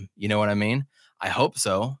for them. You know what I mean? I hope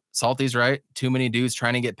so. Salty's right. Too many dudes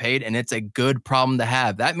trying to get paid, and it's a good problem to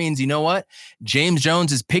have. That means, you know what? James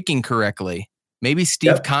Jones is picking correctly. Maybe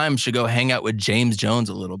Steve Keim should go hang out with James Jones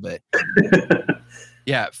a little bit.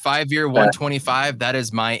 Yeah, 5-year, 125. That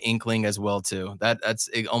is my inkling as well, too. That's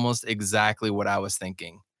almost exactly what I was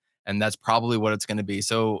thinking. And that's probably what it's going to be.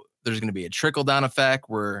 So there's going to be a trickle-down effect.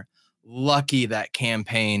 We're lucky that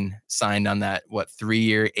campaign signed on that,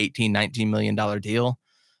 3-year, $18-19 million deal.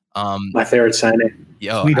 My favorite signing.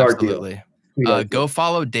 Oh, absolutely. Go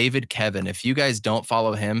follow David Kevin. If you guys don't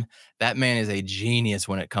follow him, that man is a genius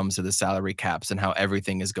when it comes to the salary caps and how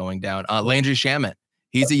everything is going down. Landry Shamet,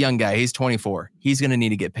 he's a young guy. He's 24. He's going to need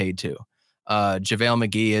to get paid too. JaVale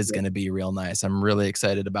McGee is going to be real nice. I'm really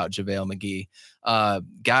excited about JaVale McGee.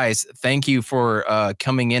 Guys, thank you for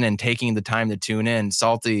coming in and taking the time to tune in.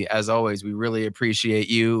 Salty, as always, we really appreciate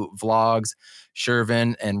you. Vlogs,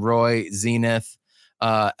 Shervin and Roy, Zenith.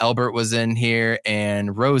 Albert was in here,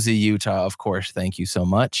 and Rosie, Utah, of course. Thank you so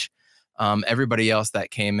much. Everybody else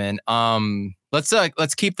that came in.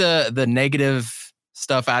 Let's keep the negative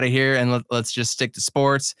stuff out of here, and let's just stick to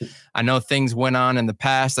sports. I know things went on in the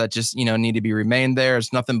past that just need to be remained there.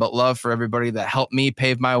 It's nothing but love for everybody that helped me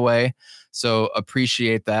pave my way. So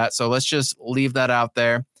appreciate that. So let's just leave that out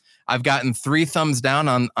there. I've gotten 3 thumbs down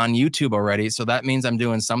on YouTube already, so that means I'm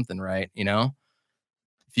doing something right.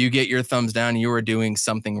 If you get your thumbs down, you are doing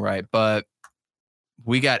something right. But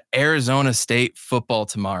we got Arizona State football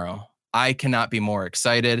tomorrow. I cannot be more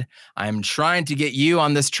excited. I'm trying to get you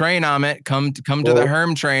on this train, Amit. Come to the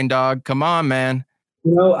Herm train, dog. Come on, man.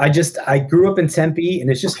 I grew up in Tempe, and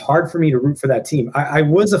it's just hard for me to root for that team. I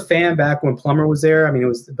was a fan back when Plummer was there. I mean,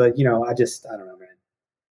 but I don't know, man.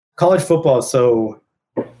 College football is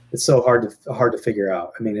it's so hard to figure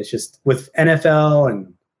out. I mean, it's just with NFL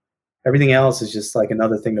and everything else is just like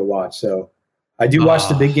another thing to watch. So I do watch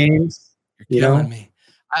the big games. You're killing me.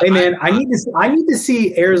 Hey man, I need to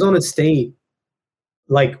see Arizona State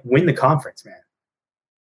like win the conference, man.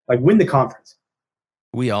 Like win the conference.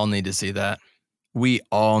 We all need to see that.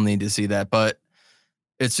 But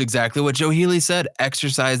it's exactly what Joe Healey said.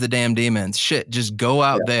 Exercise the damn demons. Shit, just go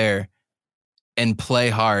out there and play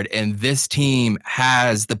hard. And this team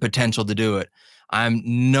has the potential to do it. I'm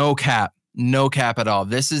no cap at all.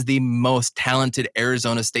 This is the most talented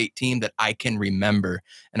Arizona State team that I can remember.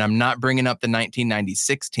 And I'm not bringing up the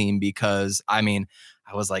 1996 team because, I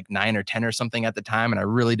was like 9 or 10 or something at the time, and I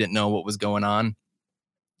really didn't know what was going on.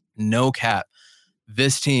 No cap.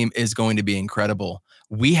 This team is going to be incredible.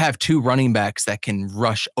 We have 2 running backs that can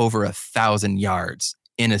rush over 1,000 yards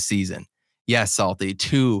in a season. Yes, Salty,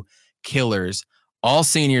 2 killers, all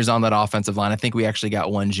seniors on that offensive line. I think we actually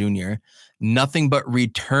got 1 junior. Nothing but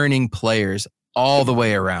returning players all the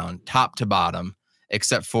way around, top to bottom,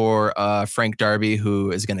 except for Frank Darby, who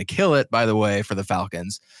is going to kill it, by the way, for the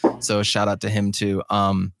Falcons. So shout out to him too.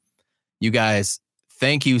 You guys,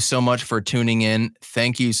 thank you so much for tuning in.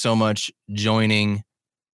 Thank you so much joining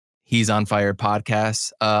He's on Fire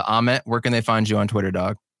podcast. Amit, where can they find you on Twitter,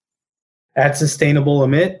 dog? At Sustainable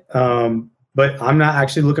Amit. But I'm not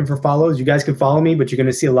actually looking for follows. You guys can follow me, but you're going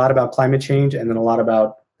to see a lot about climate change and then a lot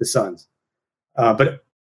about the Suns. But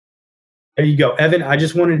there you go. Evan, I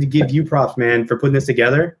just wanted to give you props, man, for putting this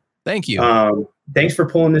together. Thank you. Thanks for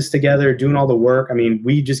pulling this together, doing all the work. I mean,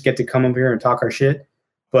 we just get to come up here and talk our shit,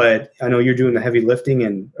 but I know you're doing the heavy lifting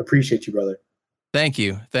and appreciate you, brother. Thank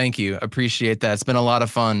you. Appreciate that. It's been a lot of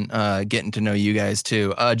fun getting to know you guys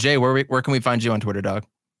too. Jay, where can we find you on Twitter, dog?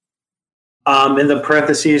 In the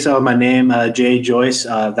parentheses of my name, Jay Joyce.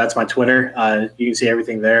 That's my Twitter. You can see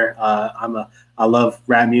everything there. I love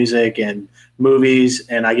rap music and movies,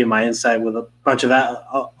 and I give my insight with a bunch of that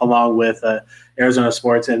along with Arizona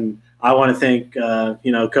sports. And I want to thank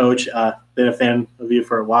Coach. Been a fan of you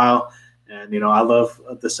for a while, and I love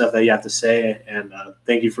the stuff that you have to say. And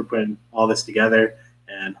thank you for putting all this together.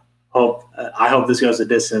 And I hope this goes the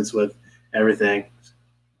distance with everything.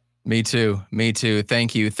 Me too.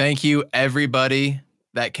 Thank you, everybody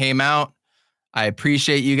that came out. I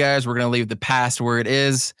appreciate you guys. We're going to leave the past where it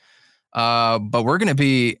is. But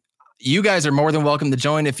you guys are more than welcome to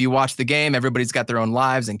join if you watch the game. Everybody's got their own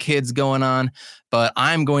lives and kids going on. But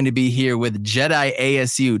I'm going to be here with Jedi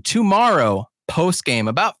ASU tomorrow, post-game,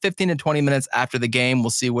 about 15 to 20 minutes after the game. We'll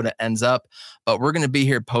see what it ends up. But we're going to be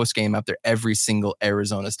here post-game after every single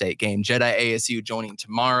Arizona State game. Jedi ASU joining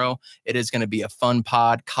tomorrow. It is going to be a fun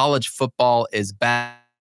pod. College football is back.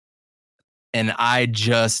 and I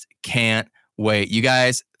just can't wait. You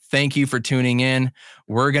guys, thank you for tuning in.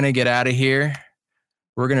 We're going to get out of here.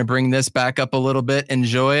 We're going to bring this back up a little bit.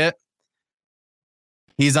 Enjoy it.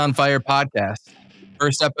 He's on Fire podcast.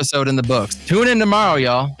 First episode in the books. Tune in tomorrow,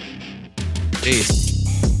 y'all. Peace.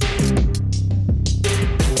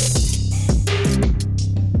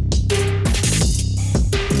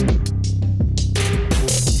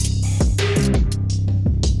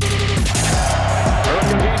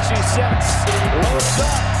 Sets, loads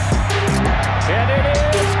up, and it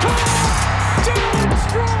is caught! Down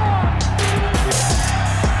strong!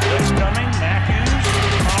 Blitz coming, Matthews,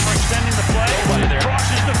 Palmer extending the play,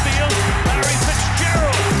 crosses the field, Larry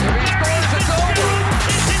Fitzgerald. Larry Fitzgerald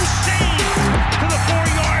is insane to the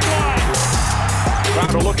 4-yard line.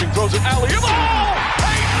 Crowder looking, throws it alley. Oh!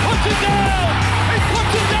 He puts it down! He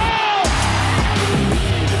puts it down!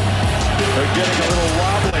 They're getting a little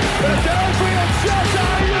wobbly.